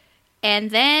out,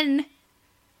 and then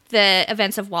the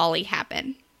events of WALL-E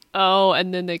happen. Oh,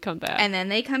 and then they come back. And then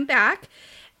they come back.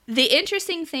 The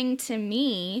interesting thing to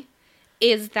me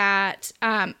is that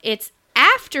it's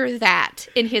after that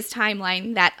in his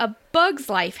timeline that A Bug's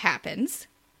Life happens.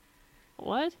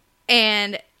 What?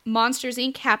 And Monsters,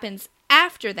 Inc. happens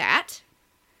after that,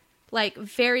 like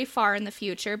very far in the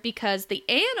future, because the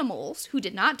animals who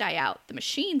did not die out, the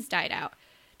machines died out.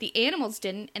 The animals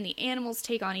didn't, and the animals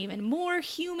take on even more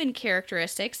human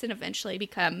characteristics and eventually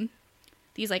become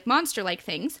these like monster-like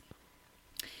things.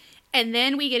 And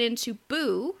then we get into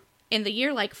Boo in the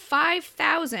year like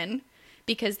 5000,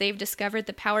 because they've discovered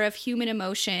the power of human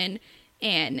emotion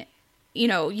and, you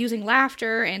know, using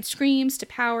laughter and screams to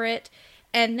power it.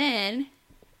 And then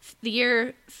the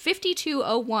year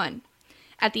 5201,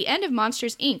 at the end of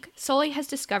Monsters, Inc., Sully has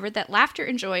discovered that laughter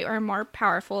and joy are more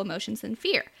powerful emotions than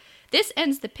fear. This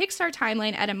ends the Pixar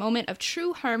timeline at a moment of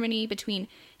true harmony between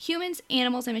humans,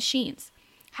 animals, and machines.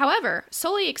 However,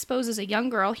 Sully exposes a young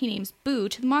girl he names Boo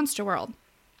to the monster world.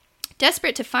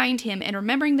 Desperate to find him and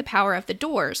remembering the power of the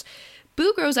doors,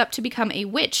 Boo grows up to become a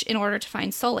witch in order to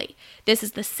find Sully. This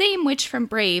is the same witch from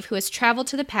Brave who has traveled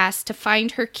to the past to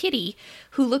find her kitty,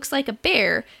 who looks like a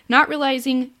bear, not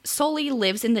realizing Sully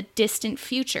lives in the distant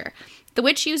future. The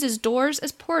witch uses doors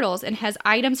as portals and has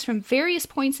items from various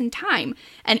points in time,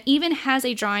 and even has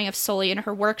a drawing of Sully in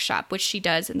her workshop, which she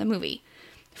does in the movie.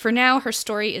 For now, her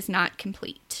story is not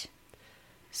complete.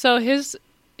 So he's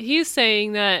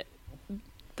saying that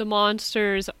the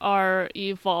monsters are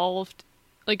evolved,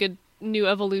 like a new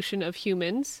evolution of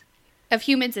humans. Of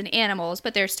humans and animals,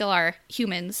 but there still are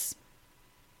humans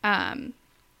in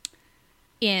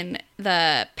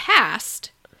the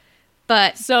past.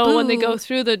 But so Boo, when they go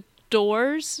through the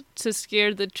doors to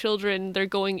scare the children, they're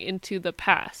going into the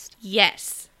past.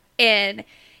 Yes. And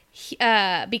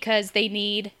because they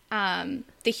need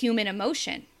the human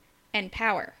emotion and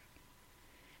power.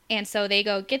 And so they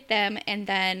go get them, and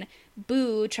then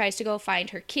Boo tries to go find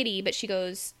her kitty, but she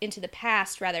goes into the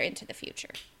past rather into the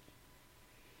future.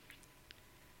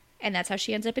 And that's how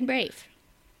she ends up in Brave.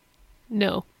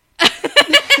 No.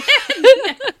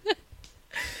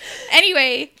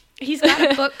 Anyway, he's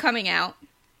got a book coming out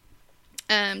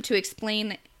to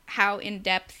explain how in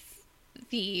depth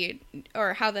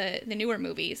how the newer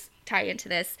movies tie into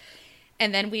this.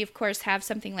 And then we, of course, have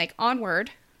something like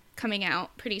Onward coming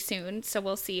out pretty soon, so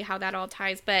we'll see how that all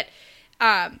ties. But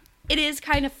it is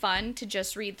kind of fun to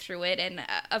just read through it, and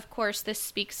of course, this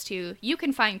speaks to you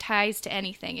can find ties to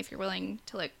anything if you're willing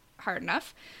to look hard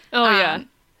enough. Oh yeah.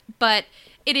 But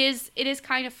it is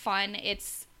kind of fun.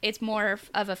 It's more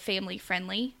of a family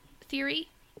friendly theory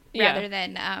rather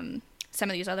than some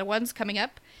of these other ones coming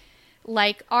up,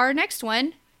 like our next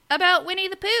one about Winnie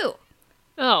the Pooh.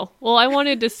 Oh, well, I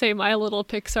wanted to say my little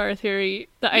Pixar theory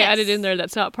that I added in there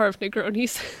that's not part of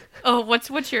Negronis. Oh,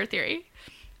 what's your theory?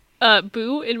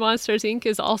 Boo in Monsters, Inc.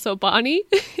 is also Bonnie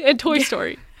in Toy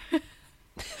Story.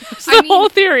 That's the whole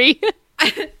theory.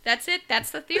 That's it.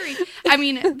 That's the theory. I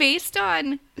mean, based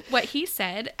on what he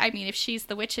said, I mean, if she's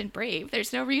the witch in Brave,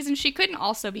 there's no reason she couldn't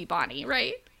also be Bonnie,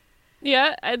 right?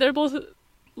 Yeah, they're both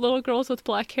little girls with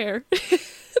black hair.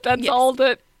 That's all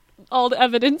the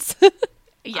evidence.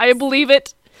 Yes. I believe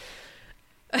it.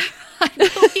 I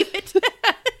believe it.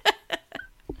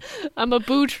 I'm a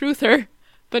Boo truther,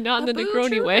 but not in the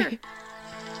Negroni way.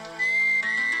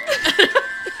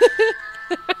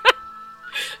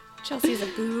 Chelsea's a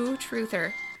Boo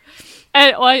truther.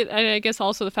 And I guess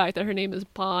also the fact that her name is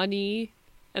Bonnie,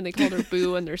 and they called her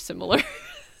Boo, and they're similar.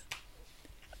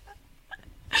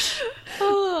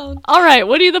 Oh. All right,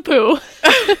 Winnie the Pooh.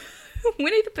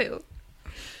 Winnie the Pooh.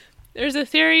 There's a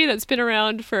theory that's been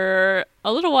around for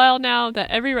a little while now that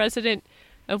every resident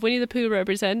of Winnie the Pooh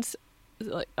represents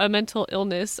a mental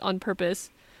illness on purpose.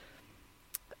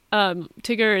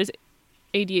 Tigger is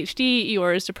ADHD,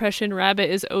 Eeyore is depression, Rabbit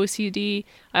is OCD.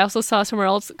 I also saw somewhere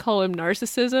else call him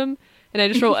narcissism, and I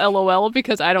just wrote LOL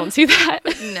because I don't see that.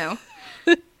 No.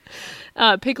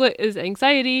 Piglet is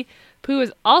anxiety. Pooh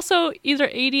is also either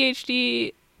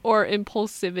ADHD or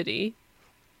impulsivity.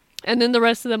 And then the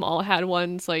rest of them all had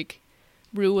ones, like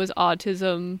Roo was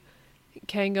autism,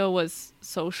 Kango was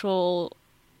social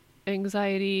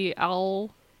anxiety, Owl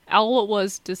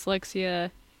was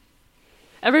dyslexia.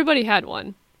 Everybody had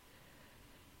one.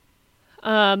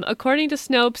 According to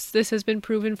Snopes, this has been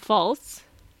proven false,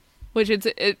 which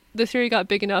the theory got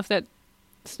big enough that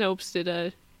Snopes did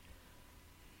a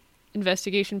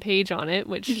investigation page on it,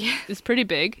 which is pretty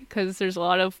big because there's a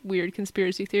lot of weird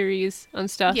conspiracy theories on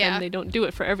stuff, and they don't do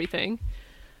it for everything.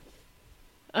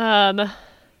 I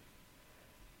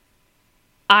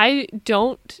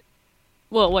don't.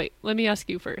 Well, wait. Let me ask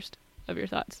you first of your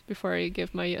thoughts before I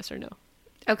give my yes or no.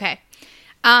 Okay.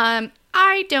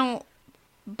 I don't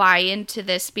buy into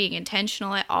this being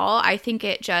intentional at all. I think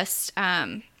it just.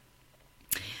 I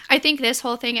think this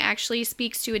whole thing actually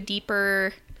speaks to a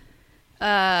deeper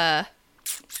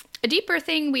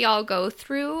thing we all go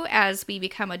through as we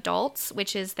become adults,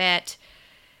 which is that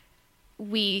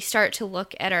we start to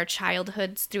look at our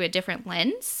childhoods through a different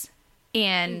lens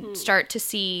and start to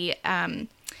see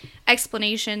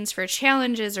explanations for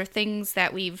challenges or things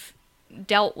that we've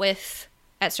dealt with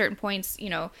at certain points. You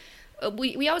know,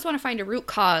 we always want to find a root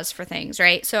cause for things,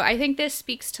 right? So I think this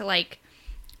speaks to like,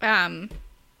 and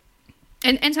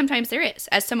sometimes there is.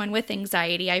 As someone with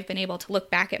anxiety, I've been able to look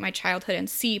back at my childhood and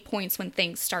see points when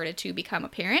things started to become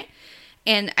apparent.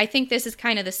 And I think this is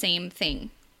kind of the same thing.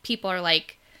 People are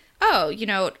like, oh, you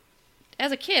know,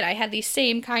 as a kid, I had these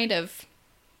same kind of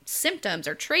symptoms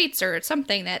or traits or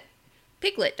something that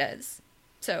Piglet does.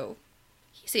 So,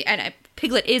 you see, and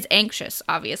Piglet is anxious,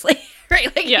 obviously,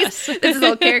 right? Like, yes. This is his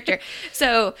whole character.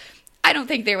 So, I don't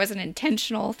think there was an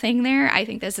intentional thing there. I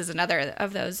think this is another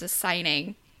of those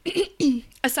assigning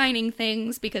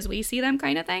things because we see them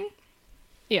kind of thing.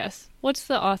 Yes. What's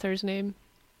the author's name?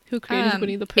 Who created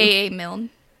Winnie the Pooh? A. Milne.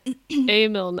 A.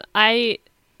 Milne. I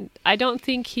don't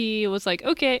think he was like,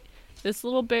 okay, this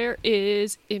little bear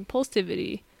is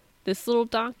impulsivity. This little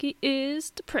donkey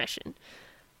is depression.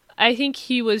 I think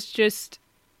he was just,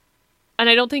 and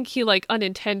I don't think he like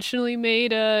unintentionally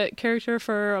made a character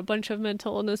for a bunch of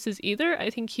mental illnesses either. I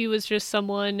think he was just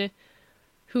someone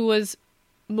who was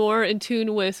more in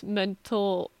tune with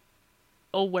mental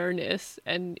awareness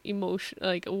and emotion,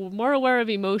 like more aware of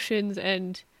emotions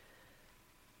and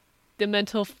the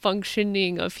mental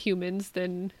functioning of humans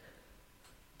than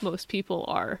most people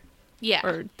are. Yeah.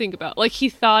 Or think about. Like, he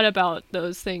thought about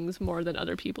those things more than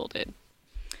other people did.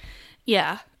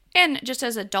 Yeah. And just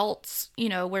as adults, you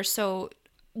know,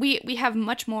 we have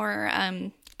much more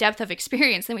depth of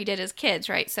experience than we did as kids,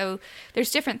 right? So there's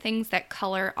different things that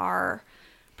color our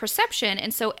perception.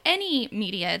 And so any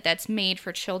media that's made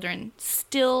for children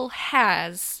still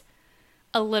has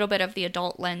a little bit of the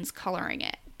adult lens coloring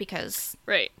it because,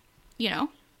 right, you know,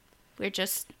 it's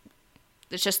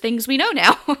just things we know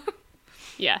now.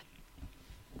 Yeah.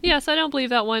 Yes, I don't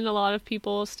believe that one. A lot of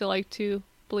people still like to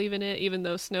believe in it, even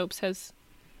though Snopes has...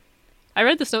 I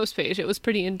read the Snopes page. It was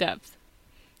pretty in-depth.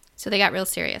 So they got real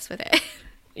serious with it.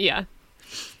 Yeah.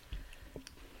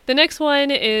 The next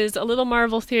one is a little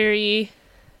Marvel theory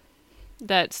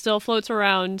that still floats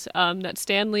around, that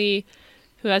Stan Lee,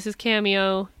 who has his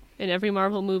cameo in every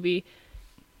Marvel movie,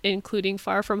 including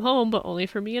Far From Home, but only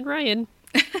for me and Ryan.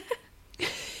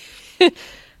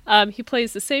 He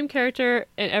plays the same character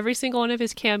in every single one of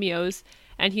his cameos,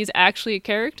 and he's actually a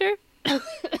character.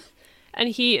 And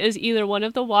he is either one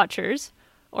of the Watchers,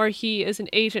 or he is an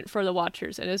agent for the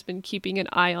Watchers and has been keeping an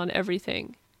eye on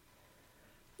everything.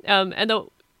 And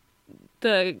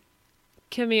the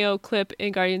cameo clip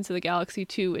in Guardians of the Galaxy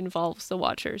 2 involves the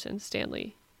Watchers and Stan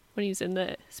Lee when he's in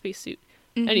the spacesuit.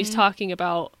 Mm-hmm. And he's talking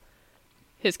about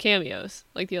his cameos,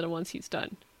 like the other ones he's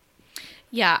done.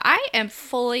 Yeah, I am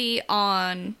fully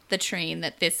on the train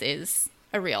that this is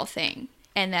a real thing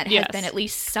and that has been at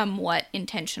least somewhat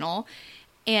intentional.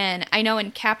 And I know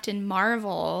in Captain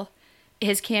Marvel,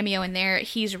 his cameo in there,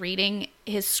 he's reading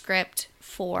his script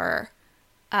for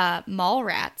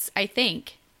Mallrats, I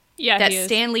think. Yeah, that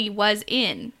Stan Lee was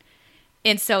in.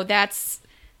 And so that's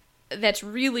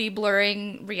really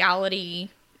blurring reality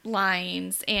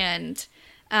lines. And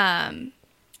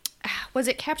was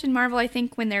it Captain Marvel, I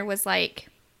think, when there was like...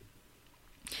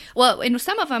 Well, in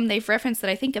some of them, they've referenced that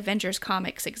I think Avengers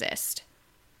comics exist.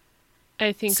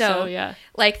 I think so, yeah.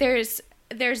 Like, there's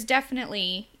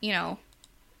definitely, you know,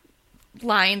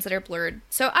 lines that are blurred.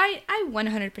 So I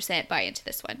 100% buy into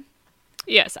this one.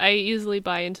 Yes, I easily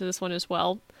buy into this one as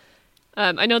well.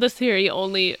 I know this theory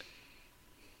only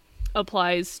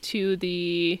applies to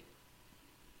the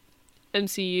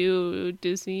MCU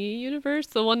Disney universe,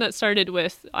 the one that started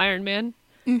with Iron Man.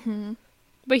 Mm-hmm.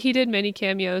 But he did many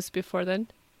cameos before then.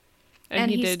 And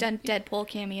he's done Deadpool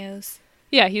cameos.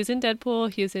 Yeah, he's in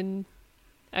Deadpool. He's in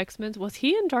X-Men. Was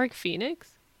he in Dark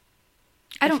Phoenix?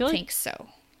 I don't think so.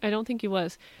 I don't think he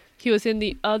was. He was in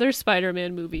the other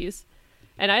Spider-Man movies.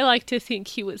 And I like to think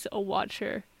he was a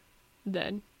watcher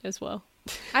then as well.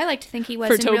 I like to think he was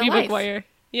for in Tobey real life. Maguire.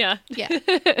 Yeah. Yeah.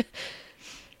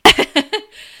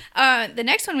 The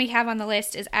next one we have on the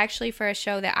list is actually for a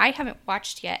show that I haven't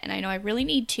watched yet, and I know I really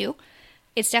need to.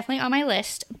 It's definitely on my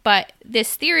list, but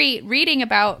this theory, reading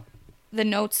about the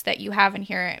notes that you have in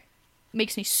here,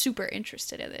 makes me super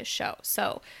interested in this show.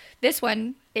 So this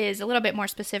one is a little bit more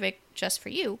specific just for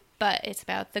you, but it's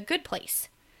about The Good Place.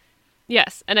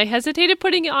 Yes, and I hesitated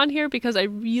putting it on here because I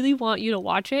really want you to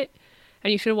watch it,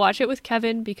 and you should watch it with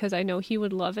Kevin because I know he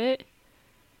would love it.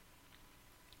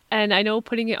 And I know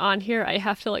putting it on here, I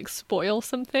have to like spoil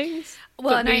some things.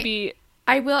 Well, and maybe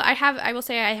I will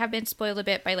say I have been spoiled a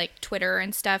bit by like Twitter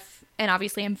and stuff, and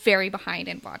obviously I'm very behind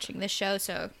in watching this show,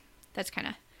 so that's kind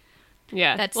of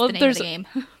that's the name of the game.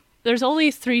 There's only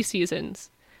 3 seasons.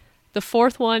 The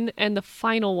 4th one and the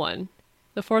final one.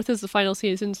 The 4th is the final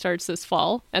season, starts this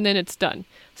fall, and then it's done.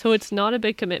 So it's not a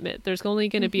big commitment. There's only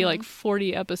going to be like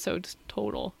 40 episodes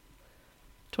total.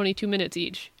 22 minutes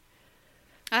each.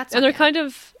 And they're kind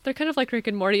of like Rick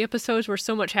and Morty episodes where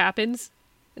so much happens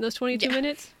in those 22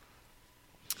 minutes.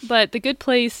 But The Good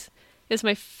Place is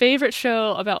my favorite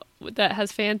show that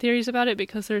has fan theories about it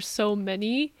because there's so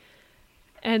many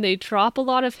and they drop a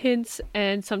lot of hints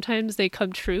and sometimes they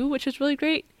come true, which is really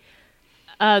great.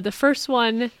 The first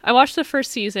one, I watched the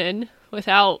first season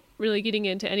without really getting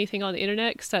into anything on the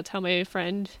internet because that's how my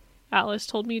friend Alice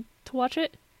told me to watch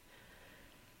it.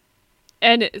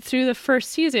 And through the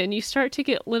first season, you start to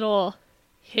get little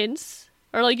hints.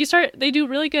 Or, like, they do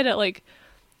really good at, like,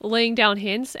 laying down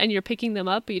hints, and you're picking them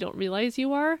up, but you don't realize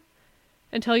you are.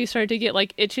 Until you start to get,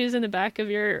 like, itches in the back of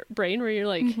your brain where you're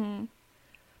like,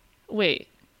 wait,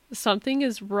 something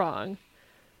is wrong.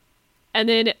 And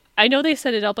then, I know they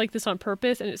set it up like this on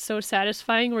purpose, and it's so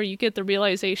satisfying where you get the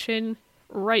realization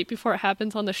right before it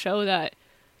happens on the show that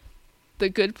the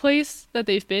good place that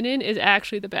they've been in is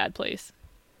actually the bad place.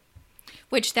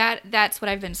 Which that's what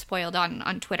I've been spoiled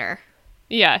on Twitter.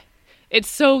 Yeah. It's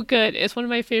so good. It's one of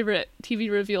my favorite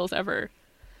TV reveals ever.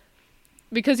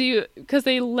 Because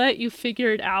they let you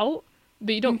figure it out,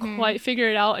 but you don't quite figure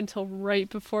it out until right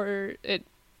before it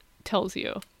tells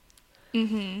you.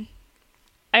 Mm-hmm.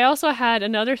 I also had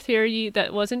another theory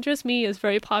that wasn't just me, it's a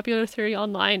very popular theory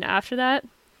online after that.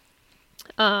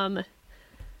 That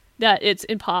it's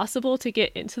impossible to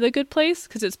get into the good place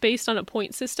because it's based on a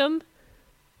point system.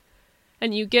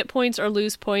 And you get points or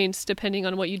lose points depending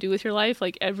on what you do with your life.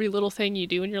 Like every little thing you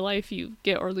do in your life, you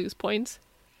get or lose points.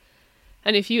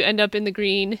 And if you end up in the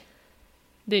green,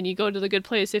 then you go to the good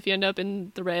place. If you end up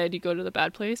in the red, you go to the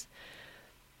bad place.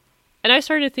 And I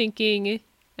started thinking,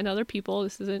 and other people,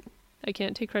 I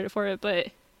can't take credit for it, but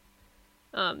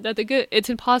it's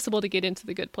impossible to get into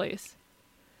the good place.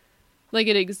 Like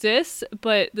it exists,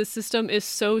 but the system is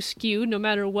so skewed, no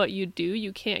matter what you do,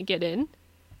 you can't get in.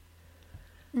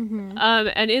 Mm-hmm.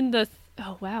 And in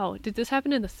oh wow, did this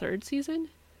happen in the 3rd season?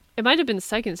 It might have been the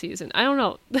 2nd season. I don't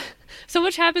know. So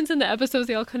much happens in the episodes;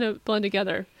 they all kind of blend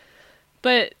together.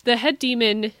 But the head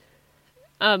demon,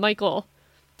 Michael,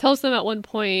 tells them at one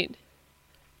point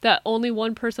that only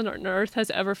one person on Earth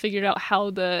has ever figured out how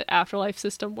the afterlife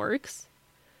system works,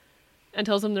 and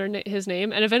tells them his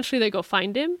name. And eventually, they go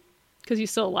find him because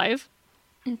he's still alive,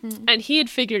 and he had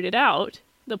figured it out,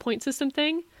 the point system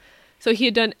thing. So he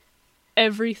had done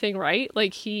everything right.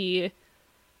 Like he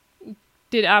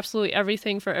did absolutely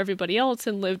everything for everybody else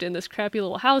and lived in this crappy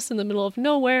little house in the middle of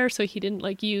nowhere, so he didn't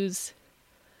like use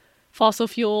fossil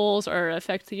fuels or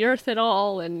affect the earth at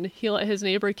all, and he let his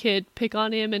neighbor kid pick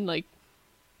on him and like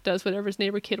does whatever his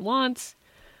neighbor kid wants.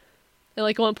 And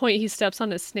like at one point he steps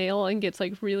on a snail and gets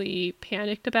like really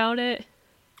panicked about it.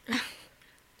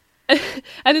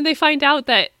 And then they find out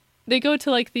that they go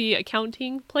to like the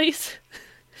accounting place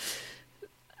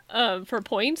for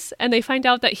points, and they find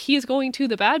out that he's going to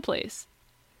the bad place.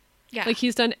 Yeah. Like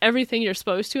he's done everything you're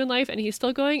supposed to in life and he's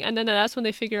still going, and then that's when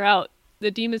they figure out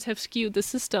the demons have skewed the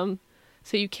system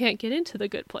so you can't get into the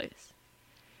good place.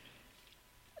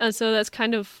 And so that's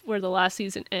kind of where the last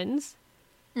season ends.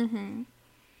 Mm-hmm.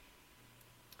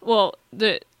 Well,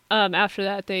 after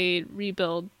that they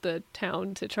rebuild the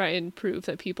town to try and prove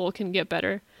that people can get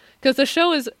better. Because the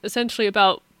show is essentially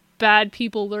about bad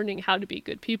people learning how to be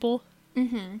good people.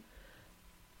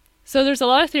 So there's a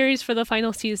lot of theories for the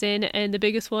final season, and the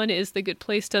biggest one is the good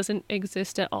place doesn't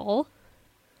exist at all,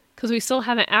 because we still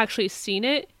haven't actually seen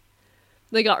it.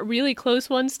 They got really close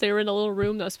once. They were in a little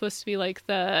room that was supposed to be like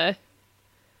the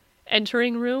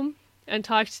entering room, and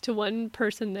talked to one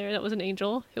person there that was an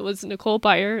angel. It was Nicole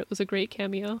Byer. It was a great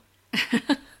cameo.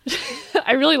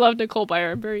 I really love Nicole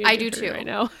Byer. I'm very into I do her too right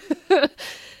now.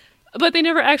 But they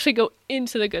never actually go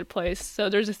into the good place. So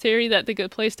there's a theory that the good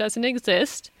place doesn't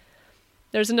exist.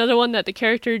 There's another one that the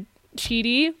character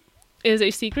Chidi is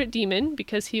a secret demon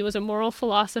because he was a moral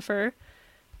philosopher.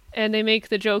 And they make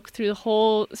the joke through the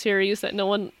whole series that no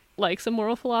one likes a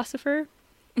moral philosopher.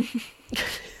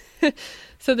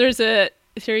 So there's a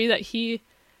theory that he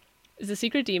is a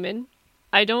secret demon.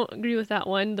 I don't agree with that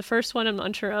one. The first one I'm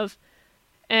unsure of.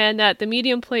 And that the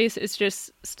medium place is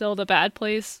just still the bad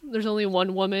place. There's only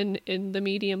one woman in the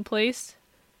medium place.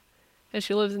 And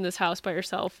she lives in this house by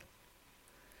herself.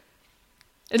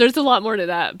 And there's a lot more to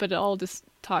that, but I'll just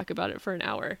talk about it for an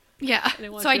hour. Yeah.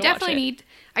 So I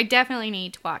definitely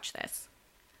need to watch this.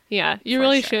 Yeah, you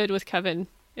really should with Kevin.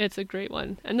 It's a great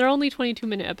one. And they're only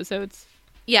 22-minute episodes.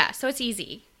 Yeah, so it's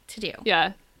easy to do.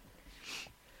 Yeah.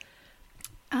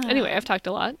 Anyway, I've talked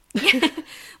a lot. Well, that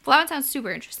one sounds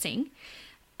super interesting.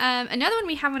 Another one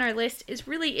we have on our list is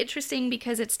really interesting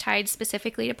because it's tied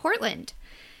specifically to Portland.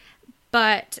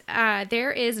 But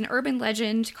there is an urban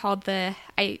legend called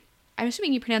I'm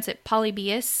assuming you pronounce it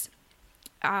Polybius,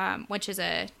 which is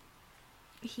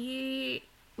he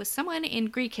was someone in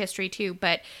Greek history too,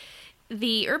 but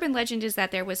the urban legend is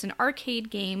that there was an arcade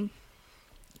game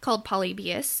called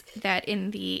Polybius that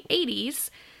in the 80s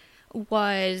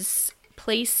was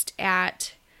placed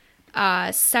at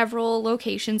several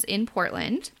locations in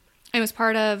Portland. It was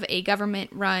part of a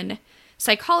government-run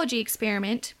psychology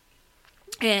experiment,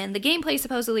 and the gameplay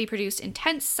supposedly produced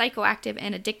intense psychoactive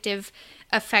and addictive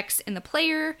effects in the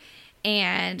player,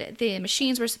 and the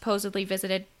machines were supposedly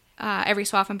visited every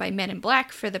so often by men in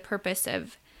black for the purpose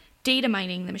of data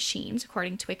mining the machines,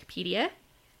 according to Wikipedia,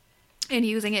 and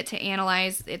using it to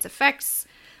analyze its effects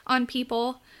on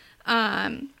people.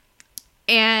 And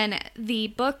the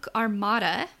book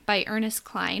Armada by Ernest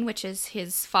Cline, which is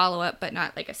his follow-up, but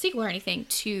not like a sequel or anything,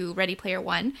 to Ready Player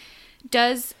One,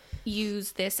 does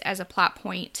use this as a plot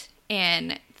point,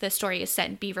 and the story is set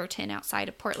in Beaverton outside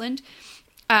of Portland.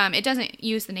 It doesn't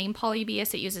use the name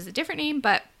Polybius, it uses a different name,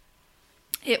 but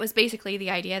it was basically the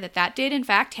idea that that did in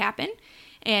fact happen,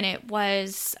 and it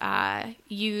was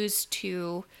used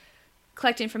to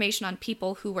collect information on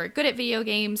people who were good at video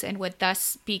games and would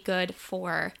thus be good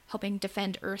for helping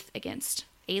defend Earth against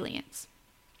aliens.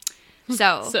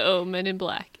 So Men in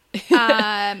Black.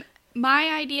 My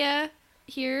idea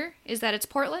here is that it's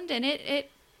Portland, and it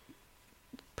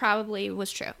probably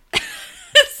was true.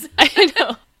 I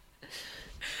know.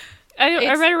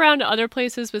 I read around other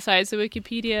places besides the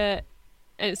Wikipedia,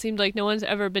 and it seemed like no one's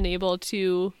ever been able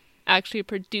to actually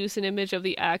produce an image of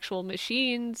the actual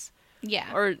machines.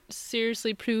 Yeah. Or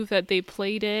seriously prove that they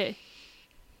played it.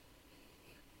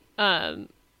 But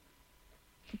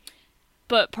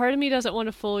part of me doesn't want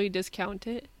to fully discount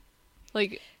it.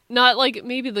 Like, not like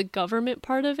maybe the government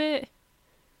part of it.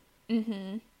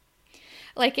 Mm-hmm.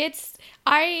 Like,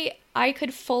 I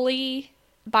could fully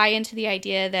buy into the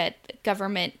idea that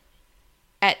government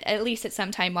at least at some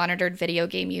time monitored video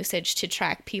game usage to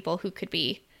track people who could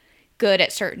be good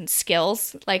at certain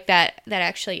skills. Like that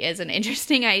actually is an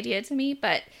interesting idea to me,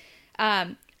 but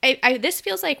this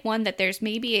feels like one that there's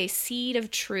maybe a seed of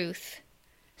truth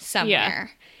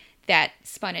somewhere that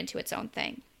spun into its own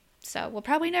thing. So we'll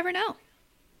probably never know.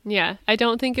 Yeah, I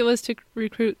don't think it was to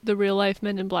recruit the real life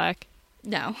Men in Black.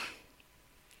 No.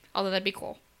 Although that'd be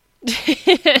cool.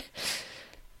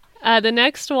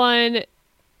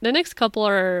 The next couple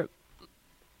are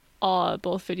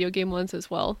both video game ones as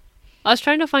well. I was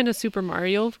trying to find a Super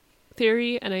Mario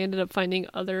theory, and I ended up finding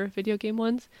other video game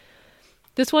ones.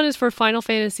 This one is for Final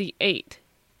Fantasy VIII,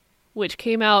 which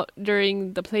came out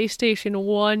during the PlayStation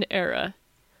 1 era.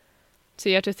 So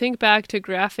you have to think back to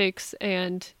graphics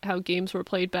and how games were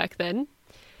played back then.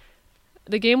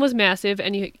 The game was massive,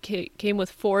 and it came with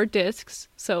 4 discs,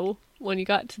 so when you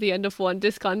got to the end of one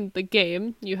disc on the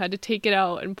game, you had to take it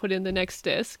out and put in the next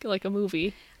disc, like a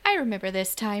movie. I remember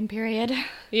this time period.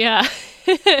 Yeah.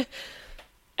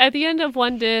 At the end of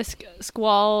one disc,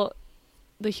 Squall,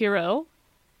 the hero,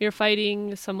 you're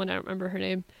fighting someone, I don't remember her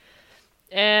name,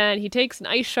 and he takes an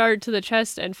ice shard to the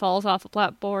chest and falls off a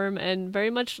platform and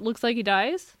very much looks like he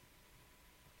dies.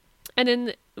 And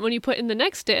then when you put in the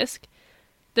next disc,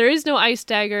 there is no ice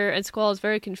dagger, and Squall is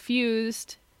very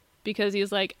confused because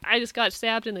he's like, I just got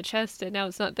stabbed in the chest and now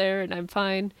it's not there and I'm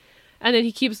fine. And then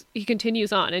he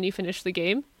continues on and you finish the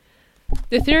game.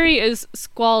 The theory is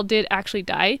Squall did actually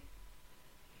die,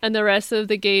 and the rest of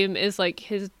the game is like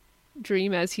his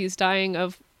dream as he's dying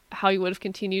of how he would have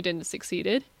continued and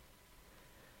succeeded.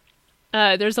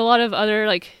 There's a lot of other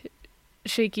like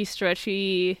shaky,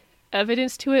 stretchy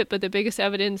evidence to it, but the biggest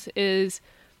evidence is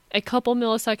a couple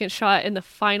millisecond shot in the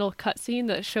final cutscene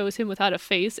that shows him without a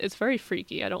face. It's very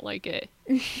freaky. I don't like it.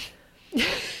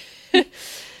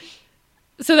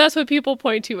 So that's what people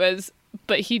point to as,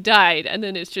 but he died, and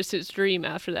then it's just his dream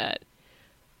after that.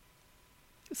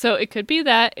 So it could be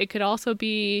that. It could also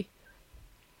be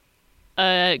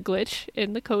a glitch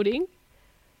in the coding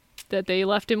that they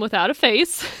left him without a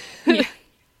face. Yeah.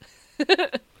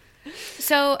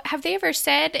 So have they ever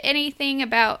said anything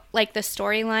about like the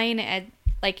storyline, and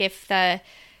like if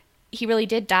he really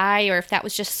did die, or if that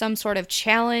was just some sort of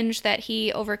challenge that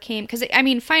he overcame? Because I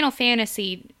mean, Final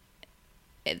Fantasy,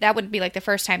 that would be like the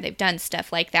first time they've done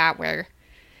stuff like that where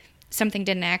something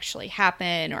didn't actually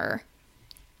happen, or,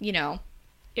 you know.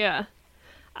 Yeah.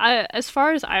 As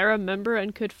far as I remember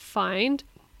and could find,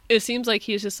 it seems like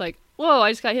he's just like, whoa,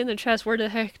 I just got hit in the chest. Where the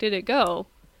heck did it go?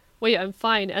 Wait, I'm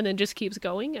fine. And then just keeps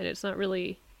going, and it's not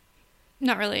really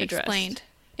addressed. Explained.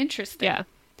 Interesting. Yeah.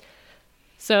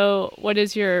 So what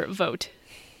is your vote?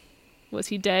 Was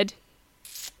he dead?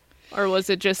 Or was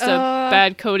it just a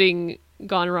bad coding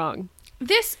gone wrong?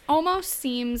 This almost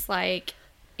seems like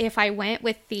if I went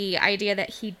with the idea that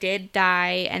he did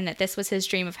die and that this was his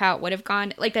dream of how it would have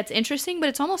gone, like, that's interesting, but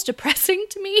it's almost depressing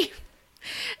to me.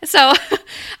 So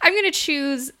I'm going to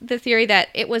choose the theory that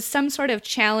it was some sort of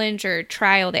challenge or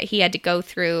trial that he had to go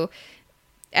through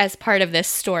as part of this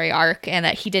story arc, and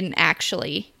that he didn't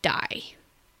actually die.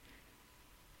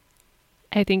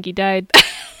 I think he died.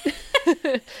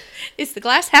 Is the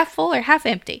glass half full or half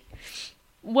empty?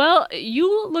 Well,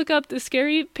 you look up the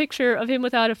scary picture of him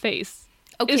without a face.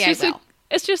 Okay, I will.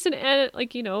 It's just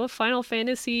a Final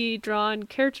Fantasy drawn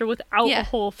character without a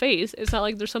whole face. It's not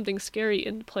like there's something scary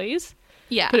in place.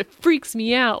 Yeah. But it freaks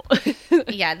me out.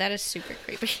 Yeah, that is super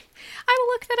creepy. I will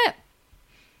look that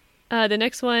up. The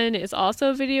next one is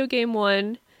also video game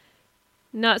one.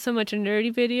 Not so much a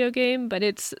nerdy video game, but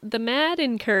it's the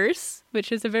Madden Curse,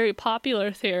 which is a very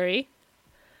popular theory.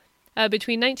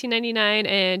 Between 1999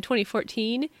 and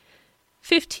 2014,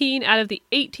 15 out of the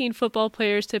 18 football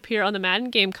players to appear on the Madden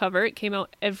game cover, it came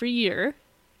out every year.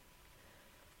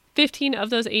 15 of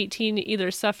those 18 either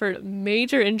suffered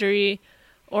major injury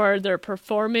or their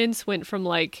performance went from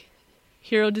like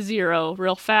hero to zero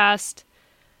real fast,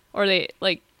 or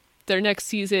their next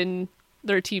season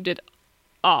their team did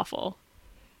awful,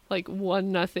 like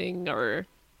 1-0, or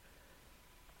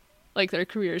like their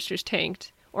careers just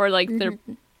tanked, or like their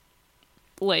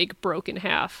leg broke in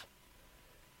half,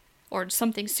 or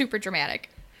something super dramatic.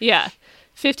 Yeah.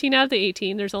 15 out of the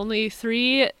 18. There's only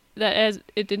 3 that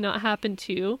it did not happen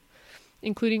to,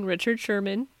 including Richard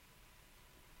Sherman.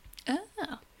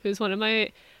 Oh. Who's one of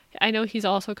my... I know he's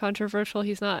also controversial.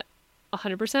 He's not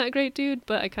 100% a great dude,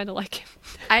 but I kind of like him.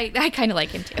 I kind of like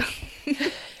him too.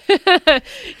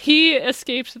 He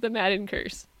escaped the Madden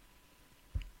curse.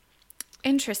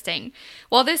 Interesting.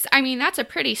 Well, that's a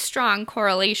pretty strong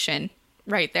correlation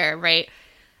right there, right?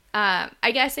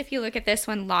 I guess if you look at this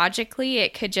one logically,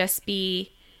 it could just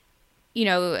be,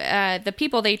 the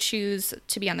people they choose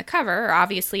to be on the cover are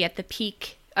obviously at the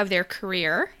peak of their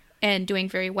career and doing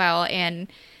very well, and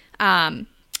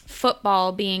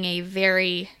football being a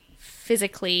very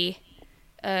physically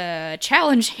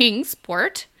challenging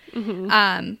sport. Mm-hmm.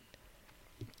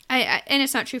 And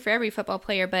it's not true for every football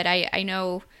player, but I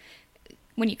know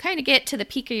when you kind of get to the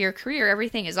peak of your career,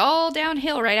 everything is all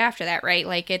downhill right after that, right?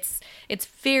 Like it's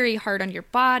very hard on your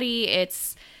body.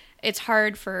 It's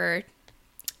hard for,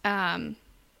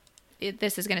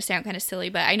 this is going to sound kind of silly,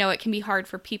 but I know it can be hard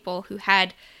for people who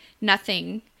had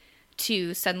nothing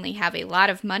to suddenly have a lot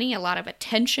of money, a lot of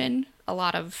attention, a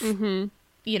lot of, a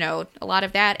lot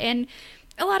of that. And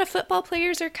a lot of football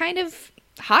players are kind of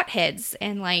hotheads,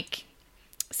 and like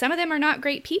some of them are not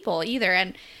great people either.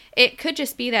 And it could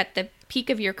just be that the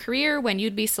peak of your career, when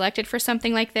you'd be selected for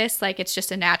something like this, like it's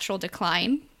just a natural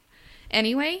decline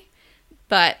anyway.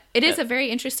 But it is a very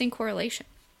interesting correlation.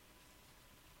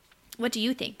 What do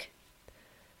you think?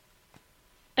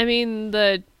 I mean,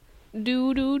 the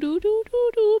do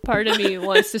part of me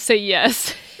wants to say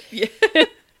yes. Yeah.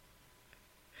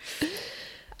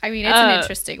 I mean, it's an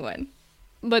interesting one.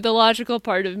 But the logical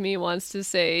part of me wants to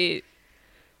say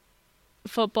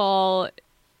football.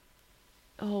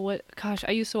 Oh, what? Gosh,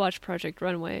 I used to watch Project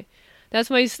Runway. That's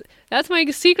my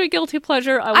secret guilty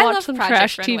pleasure. I watch some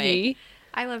Project trash Runway. TV.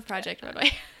 I love Project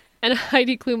Runway. And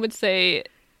Heidi Klum would say,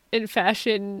 in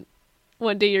fashion,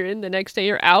 one day you're in, the next day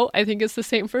you're out. I think it's the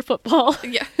same for football.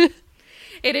 Yeah.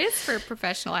 It is for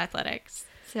professional athletics.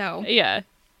 So, Yeah.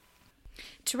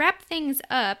 to wrap things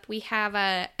up, we have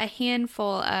a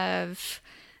handful of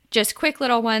just quick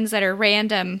little ones that are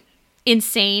random,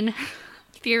 insane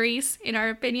theories, in our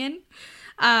opinion.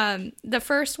 The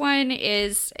first one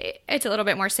is, it's a little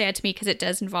bit more sad to me because it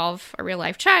does involve a real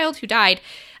life child who died.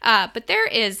 But there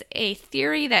is a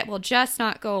theory that will just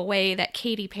not go away that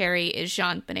Katy Perry is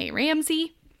JonBenet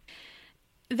Ramsey.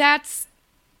 I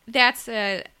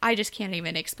just can't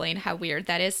even explain how weird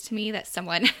that is to me that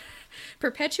someone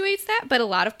perpetuates that, but a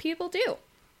lot of people do.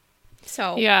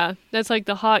 So Yeah, that's like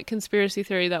the hot conspiracy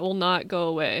theory that will not go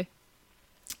away.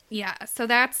 yeah, so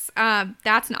that's an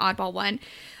oddball one.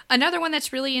 Another one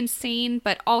that's really insane,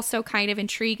 but also kind of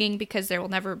intriguing because there will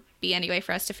never be any way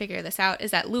for us to figure this out,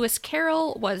 is that Lewis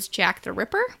Carroll was Jack the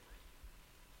Ripper.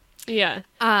 Yeah.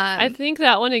 I think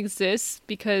that one exists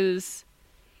because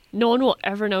no one will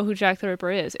ever know who Jack the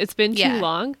Ripper is. It's been too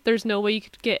long. There's no way you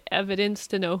could get evidence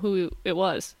to know who it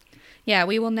was. Yeah,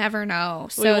 we will never know.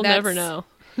 So we will never know.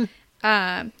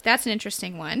 That's an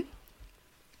interesting one.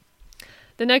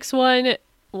 The next one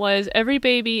was every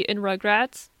baby in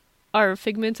Rugrats are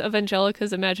figments of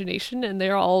Angelica's imagination, and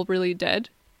they're all really dead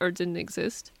or didn't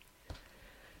exist.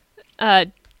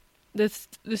 This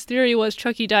theory was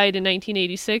Chucky died in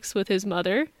 1986 with his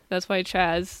mother. That's why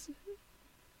Chaz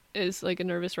is like a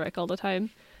nervous wreck all the time.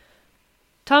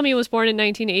 Tommy was born in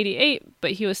 1988,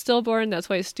 but he was stillborn. That's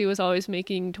why Stu was always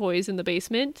making toys in the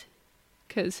basement,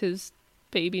 because his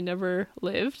baby never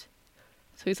lived.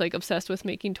 So he's like obsessed with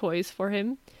making toys for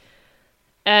him.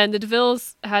 And the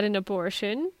DeVilles had an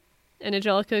abortion, and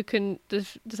Angelica couldn't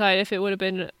decide if it would have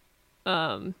been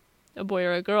a boy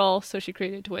or a girl, so she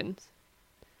created twins.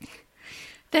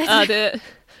 The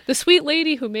sweet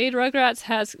lady who made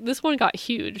Rugrats this one got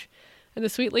huge. And the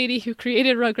sweet lady who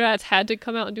created Rugrats had to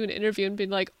come out and do an interview and be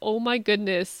like, oh my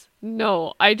goodness,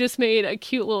 no, I just made a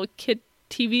cute little kid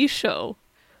TV show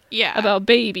about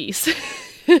babies.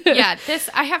 Yeah,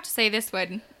 I have to say this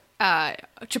one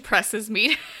depresses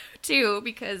me too,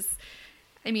 because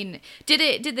I mean,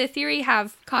 did the theory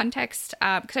have context?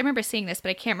 Because I remember seeing this, but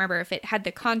I can't remember if it had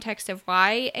the context of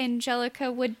why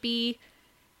Angelica would be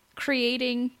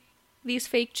creating these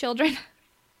fake children.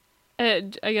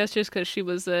 And I guess just because she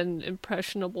was an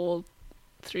impressionable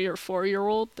 3 or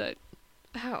 4-year-old that...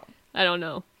 Oh. I don't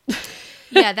know.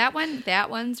 Yeah, that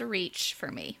one's a reach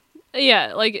for me.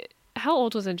 Yeah, like, how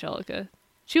old was Angelica?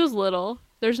 She was little.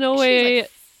 There's no She way... was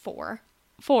like 4.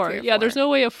 4. Yeah, 4. There's no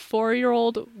way a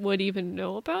 4-year-old would even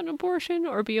know about an abortion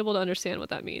or be able to understand what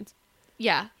that means.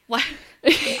 Yeah. What?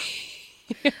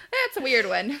 That's a weird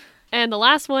one. And the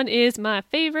last one is my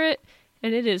favorite,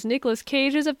 and it is Nicolas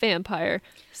Cage as a vampire.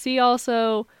 See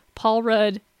also Paul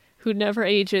Rudd, who never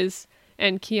ages,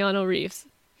 and Keanu Reeves.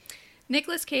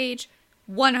 Nicolas Cage,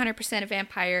 100% a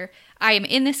vampire. I am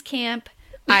in this camp.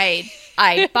 I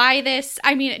buy this.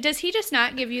 I mean, does he just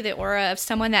not give you the aura of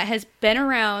someone that has been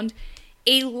around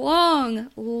a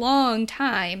long, long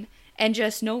time and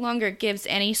just no longer gives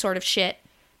any sort of shit?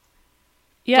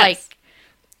 Yes. Like,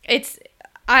 it's...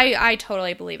 I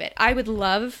totally believe it. I would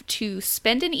love to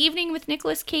spend an evening with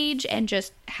Nicolas Cage and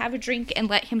just have a drink and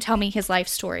let him tell me his life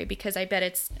story, because I bet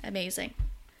it's amazing.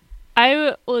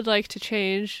 I would like to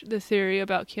change the theory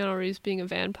about Keanu Reeves being a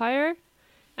vampire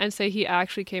and say he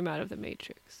actually came out of the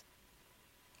Matrix.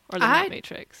 Or the not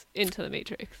Matrix, into the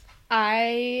Matrix.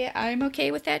 I'm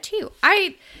okay with that too.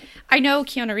 I know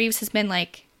Keanu Reeves has been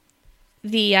like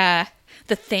the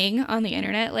thing on the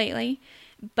internet lately,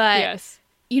 but yes.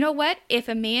 You know what? If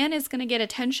a man is going to get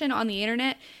attention on the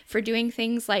internet for doing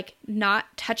things like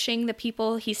not touching the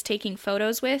people he's taking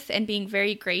photos with and being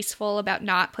very graceful about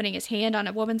not putting his hand on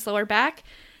a woman's lower back,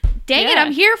 dang it,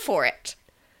 I'm here for it.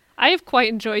 I have quite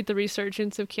enjoyed the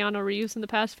resurgence of Keanu Reeves in the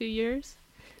past few years.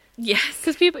 Yes.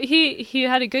 Because he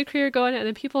had a good career going, and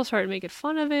then people started making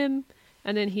fun of him,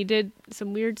 and then he did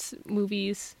some weird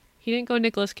movies. He didn't go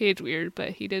Nicolas Cage weird,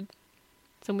 but he did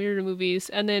some weird movies,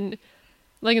 and then...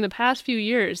 like in the past few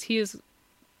years, he is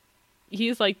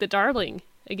like the darling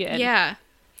again. Yeah.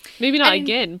 Maybe not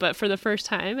again, but for the first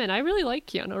time. And I really like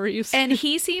Keanu Reeves. And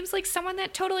he seems like someone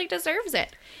that totally deserves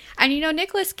it. And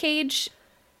Nicolas Cage,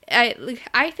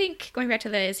 I think, going back to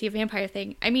the is he a vampire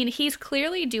thing, I mean, he's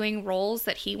clearly doing roles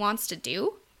that he wants to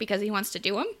do because he wants to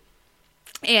do them.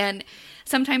 And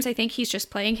sometimes I think he's just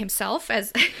playing himself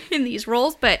as in these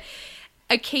roles. But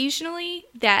occasionally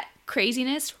that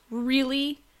craziness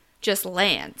really just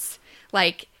lands.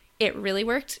 Like, it really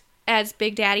worked as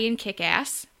Big Daddy in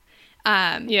Kick-Ass.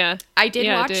 I did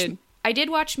watch I did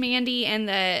watch Mandy, and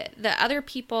the other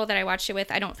people that I watched it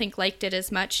with, I don't think liked it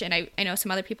as much, and I know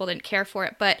some other people didn't care for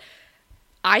it, but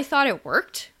I thought it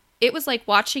worked. It was like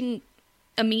watching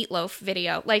a Meatloaf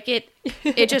video. Like it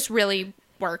just really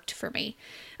worked for me.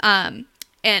 And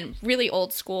really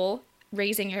old school,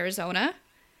 Raising Arizona.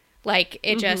 Like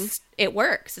it just, it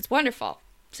works. It's wonderful.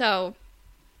 So,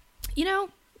 you know,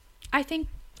 I think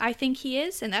he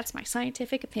is, and that's my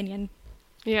scientific opinion.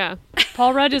 Yeah.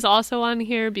 Paul Rudd is also on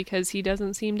here because he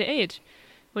doesn't seem to age.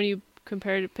 When you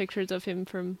compare pictures of him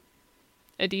from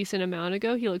a decent amount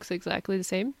ago, he looks exactly the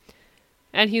same.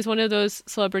 And he's one of those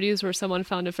celebrities where someone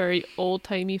found a very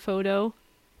old-timey photo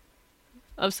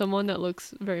of someone that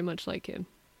looks very much like him.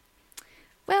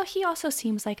 Well, he also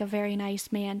seems like a very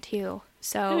nice man, too.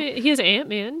 So I mean, he has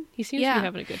Ant-Man. He seems to be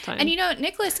having a good time. And you know,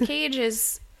 Nicolas Cage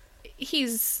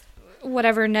he's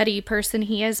whatever nutty person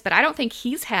he is, but I don't think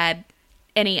he's had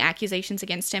any accusations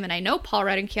against him. And I know Paul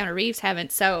Rudd and Keanu Reeves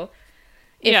haven't. So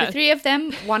if the three of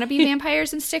them want to be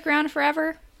vampires and stick around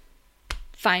forever,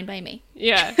 fine by me.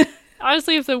 Yeah.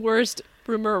 Honestly, if the worst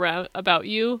rumor about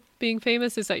you being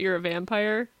famous is that you're a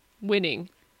vampire, winning.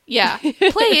 Yeah.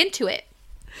 Play into it.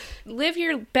 Live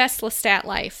your best Lestat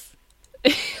life.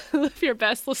 Live your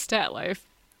best Lestat life.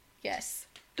 Yes.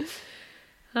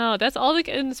 Oh, that's all the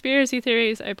conspiracy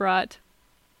theories I brought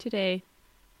today.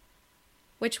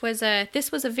 Which was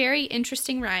this was a very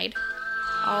interesting ride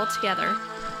altogether.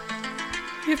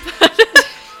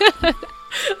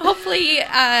 Hopefully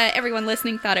everyone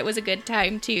listening thought it was a good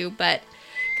time too, but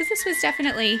because this was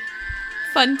definitely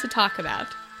fun to talk about.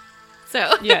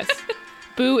 So yes,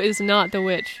 Boo is not the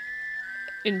witch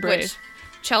in Brave. Which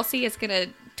Chelsea is gonna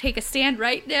take a stand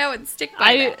right now and stick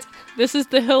by that. This is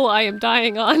the hill I am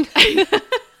dying on.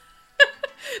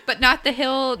 But not the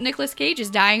hill Nicolas Cage is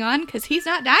dying on, because he's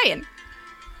not dying.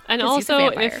 And also,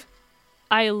 if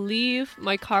I leave,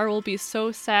 my car will be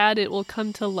so sad it will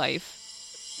come to life.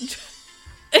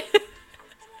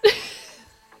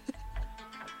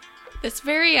 This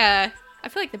very, I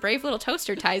feel like the Brave Little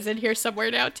Toaster ties in here somewhere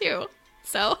now, too.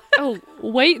 So. Oh,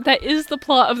 wait, that is the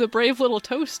plot of the Brave Little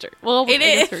Toaster. Well, I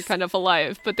guess they're kind of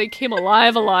alive, but they came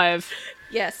alive.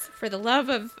 Yes, for the love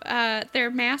of their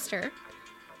master.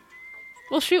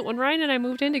 Well, shoot, when Ryan and I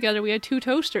moved in together, we had 2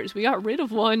 toasters. We got rid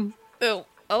of one. Oh.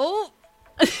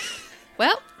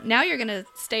 Well, now you're going to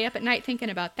stay up at night thinking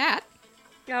about that.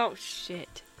 Oh,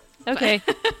 shit. Okay.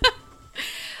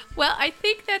 Well, I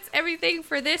think that's everything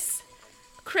for this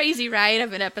crazy ride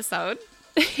of an episode.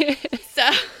 So,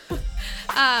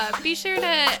 be sure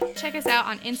to check us out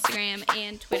on Instagram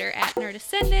and Twitter at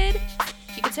NerdAscended.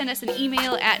 You can send us an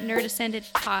email at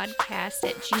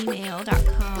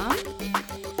nerdascendedpodcast@gmail.com.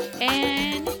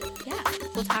 And yeah,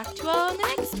 we'll talk to you all in the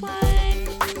next one.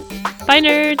 Bye,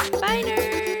 nerds. Bye,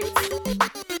 nerds.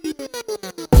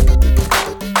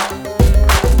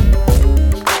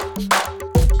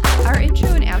 Our intro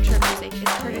and outro music is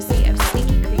courtesy of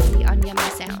Sneaky Creepy on Yummy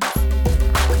Sounds.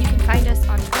 You can find us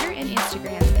on Twitter and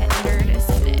Instagram at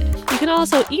NerdAscended. You can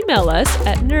also email us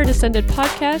at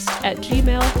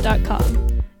nerdascendedpodcast@gmail.com.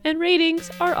 And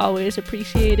ratings are always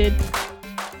appreciated.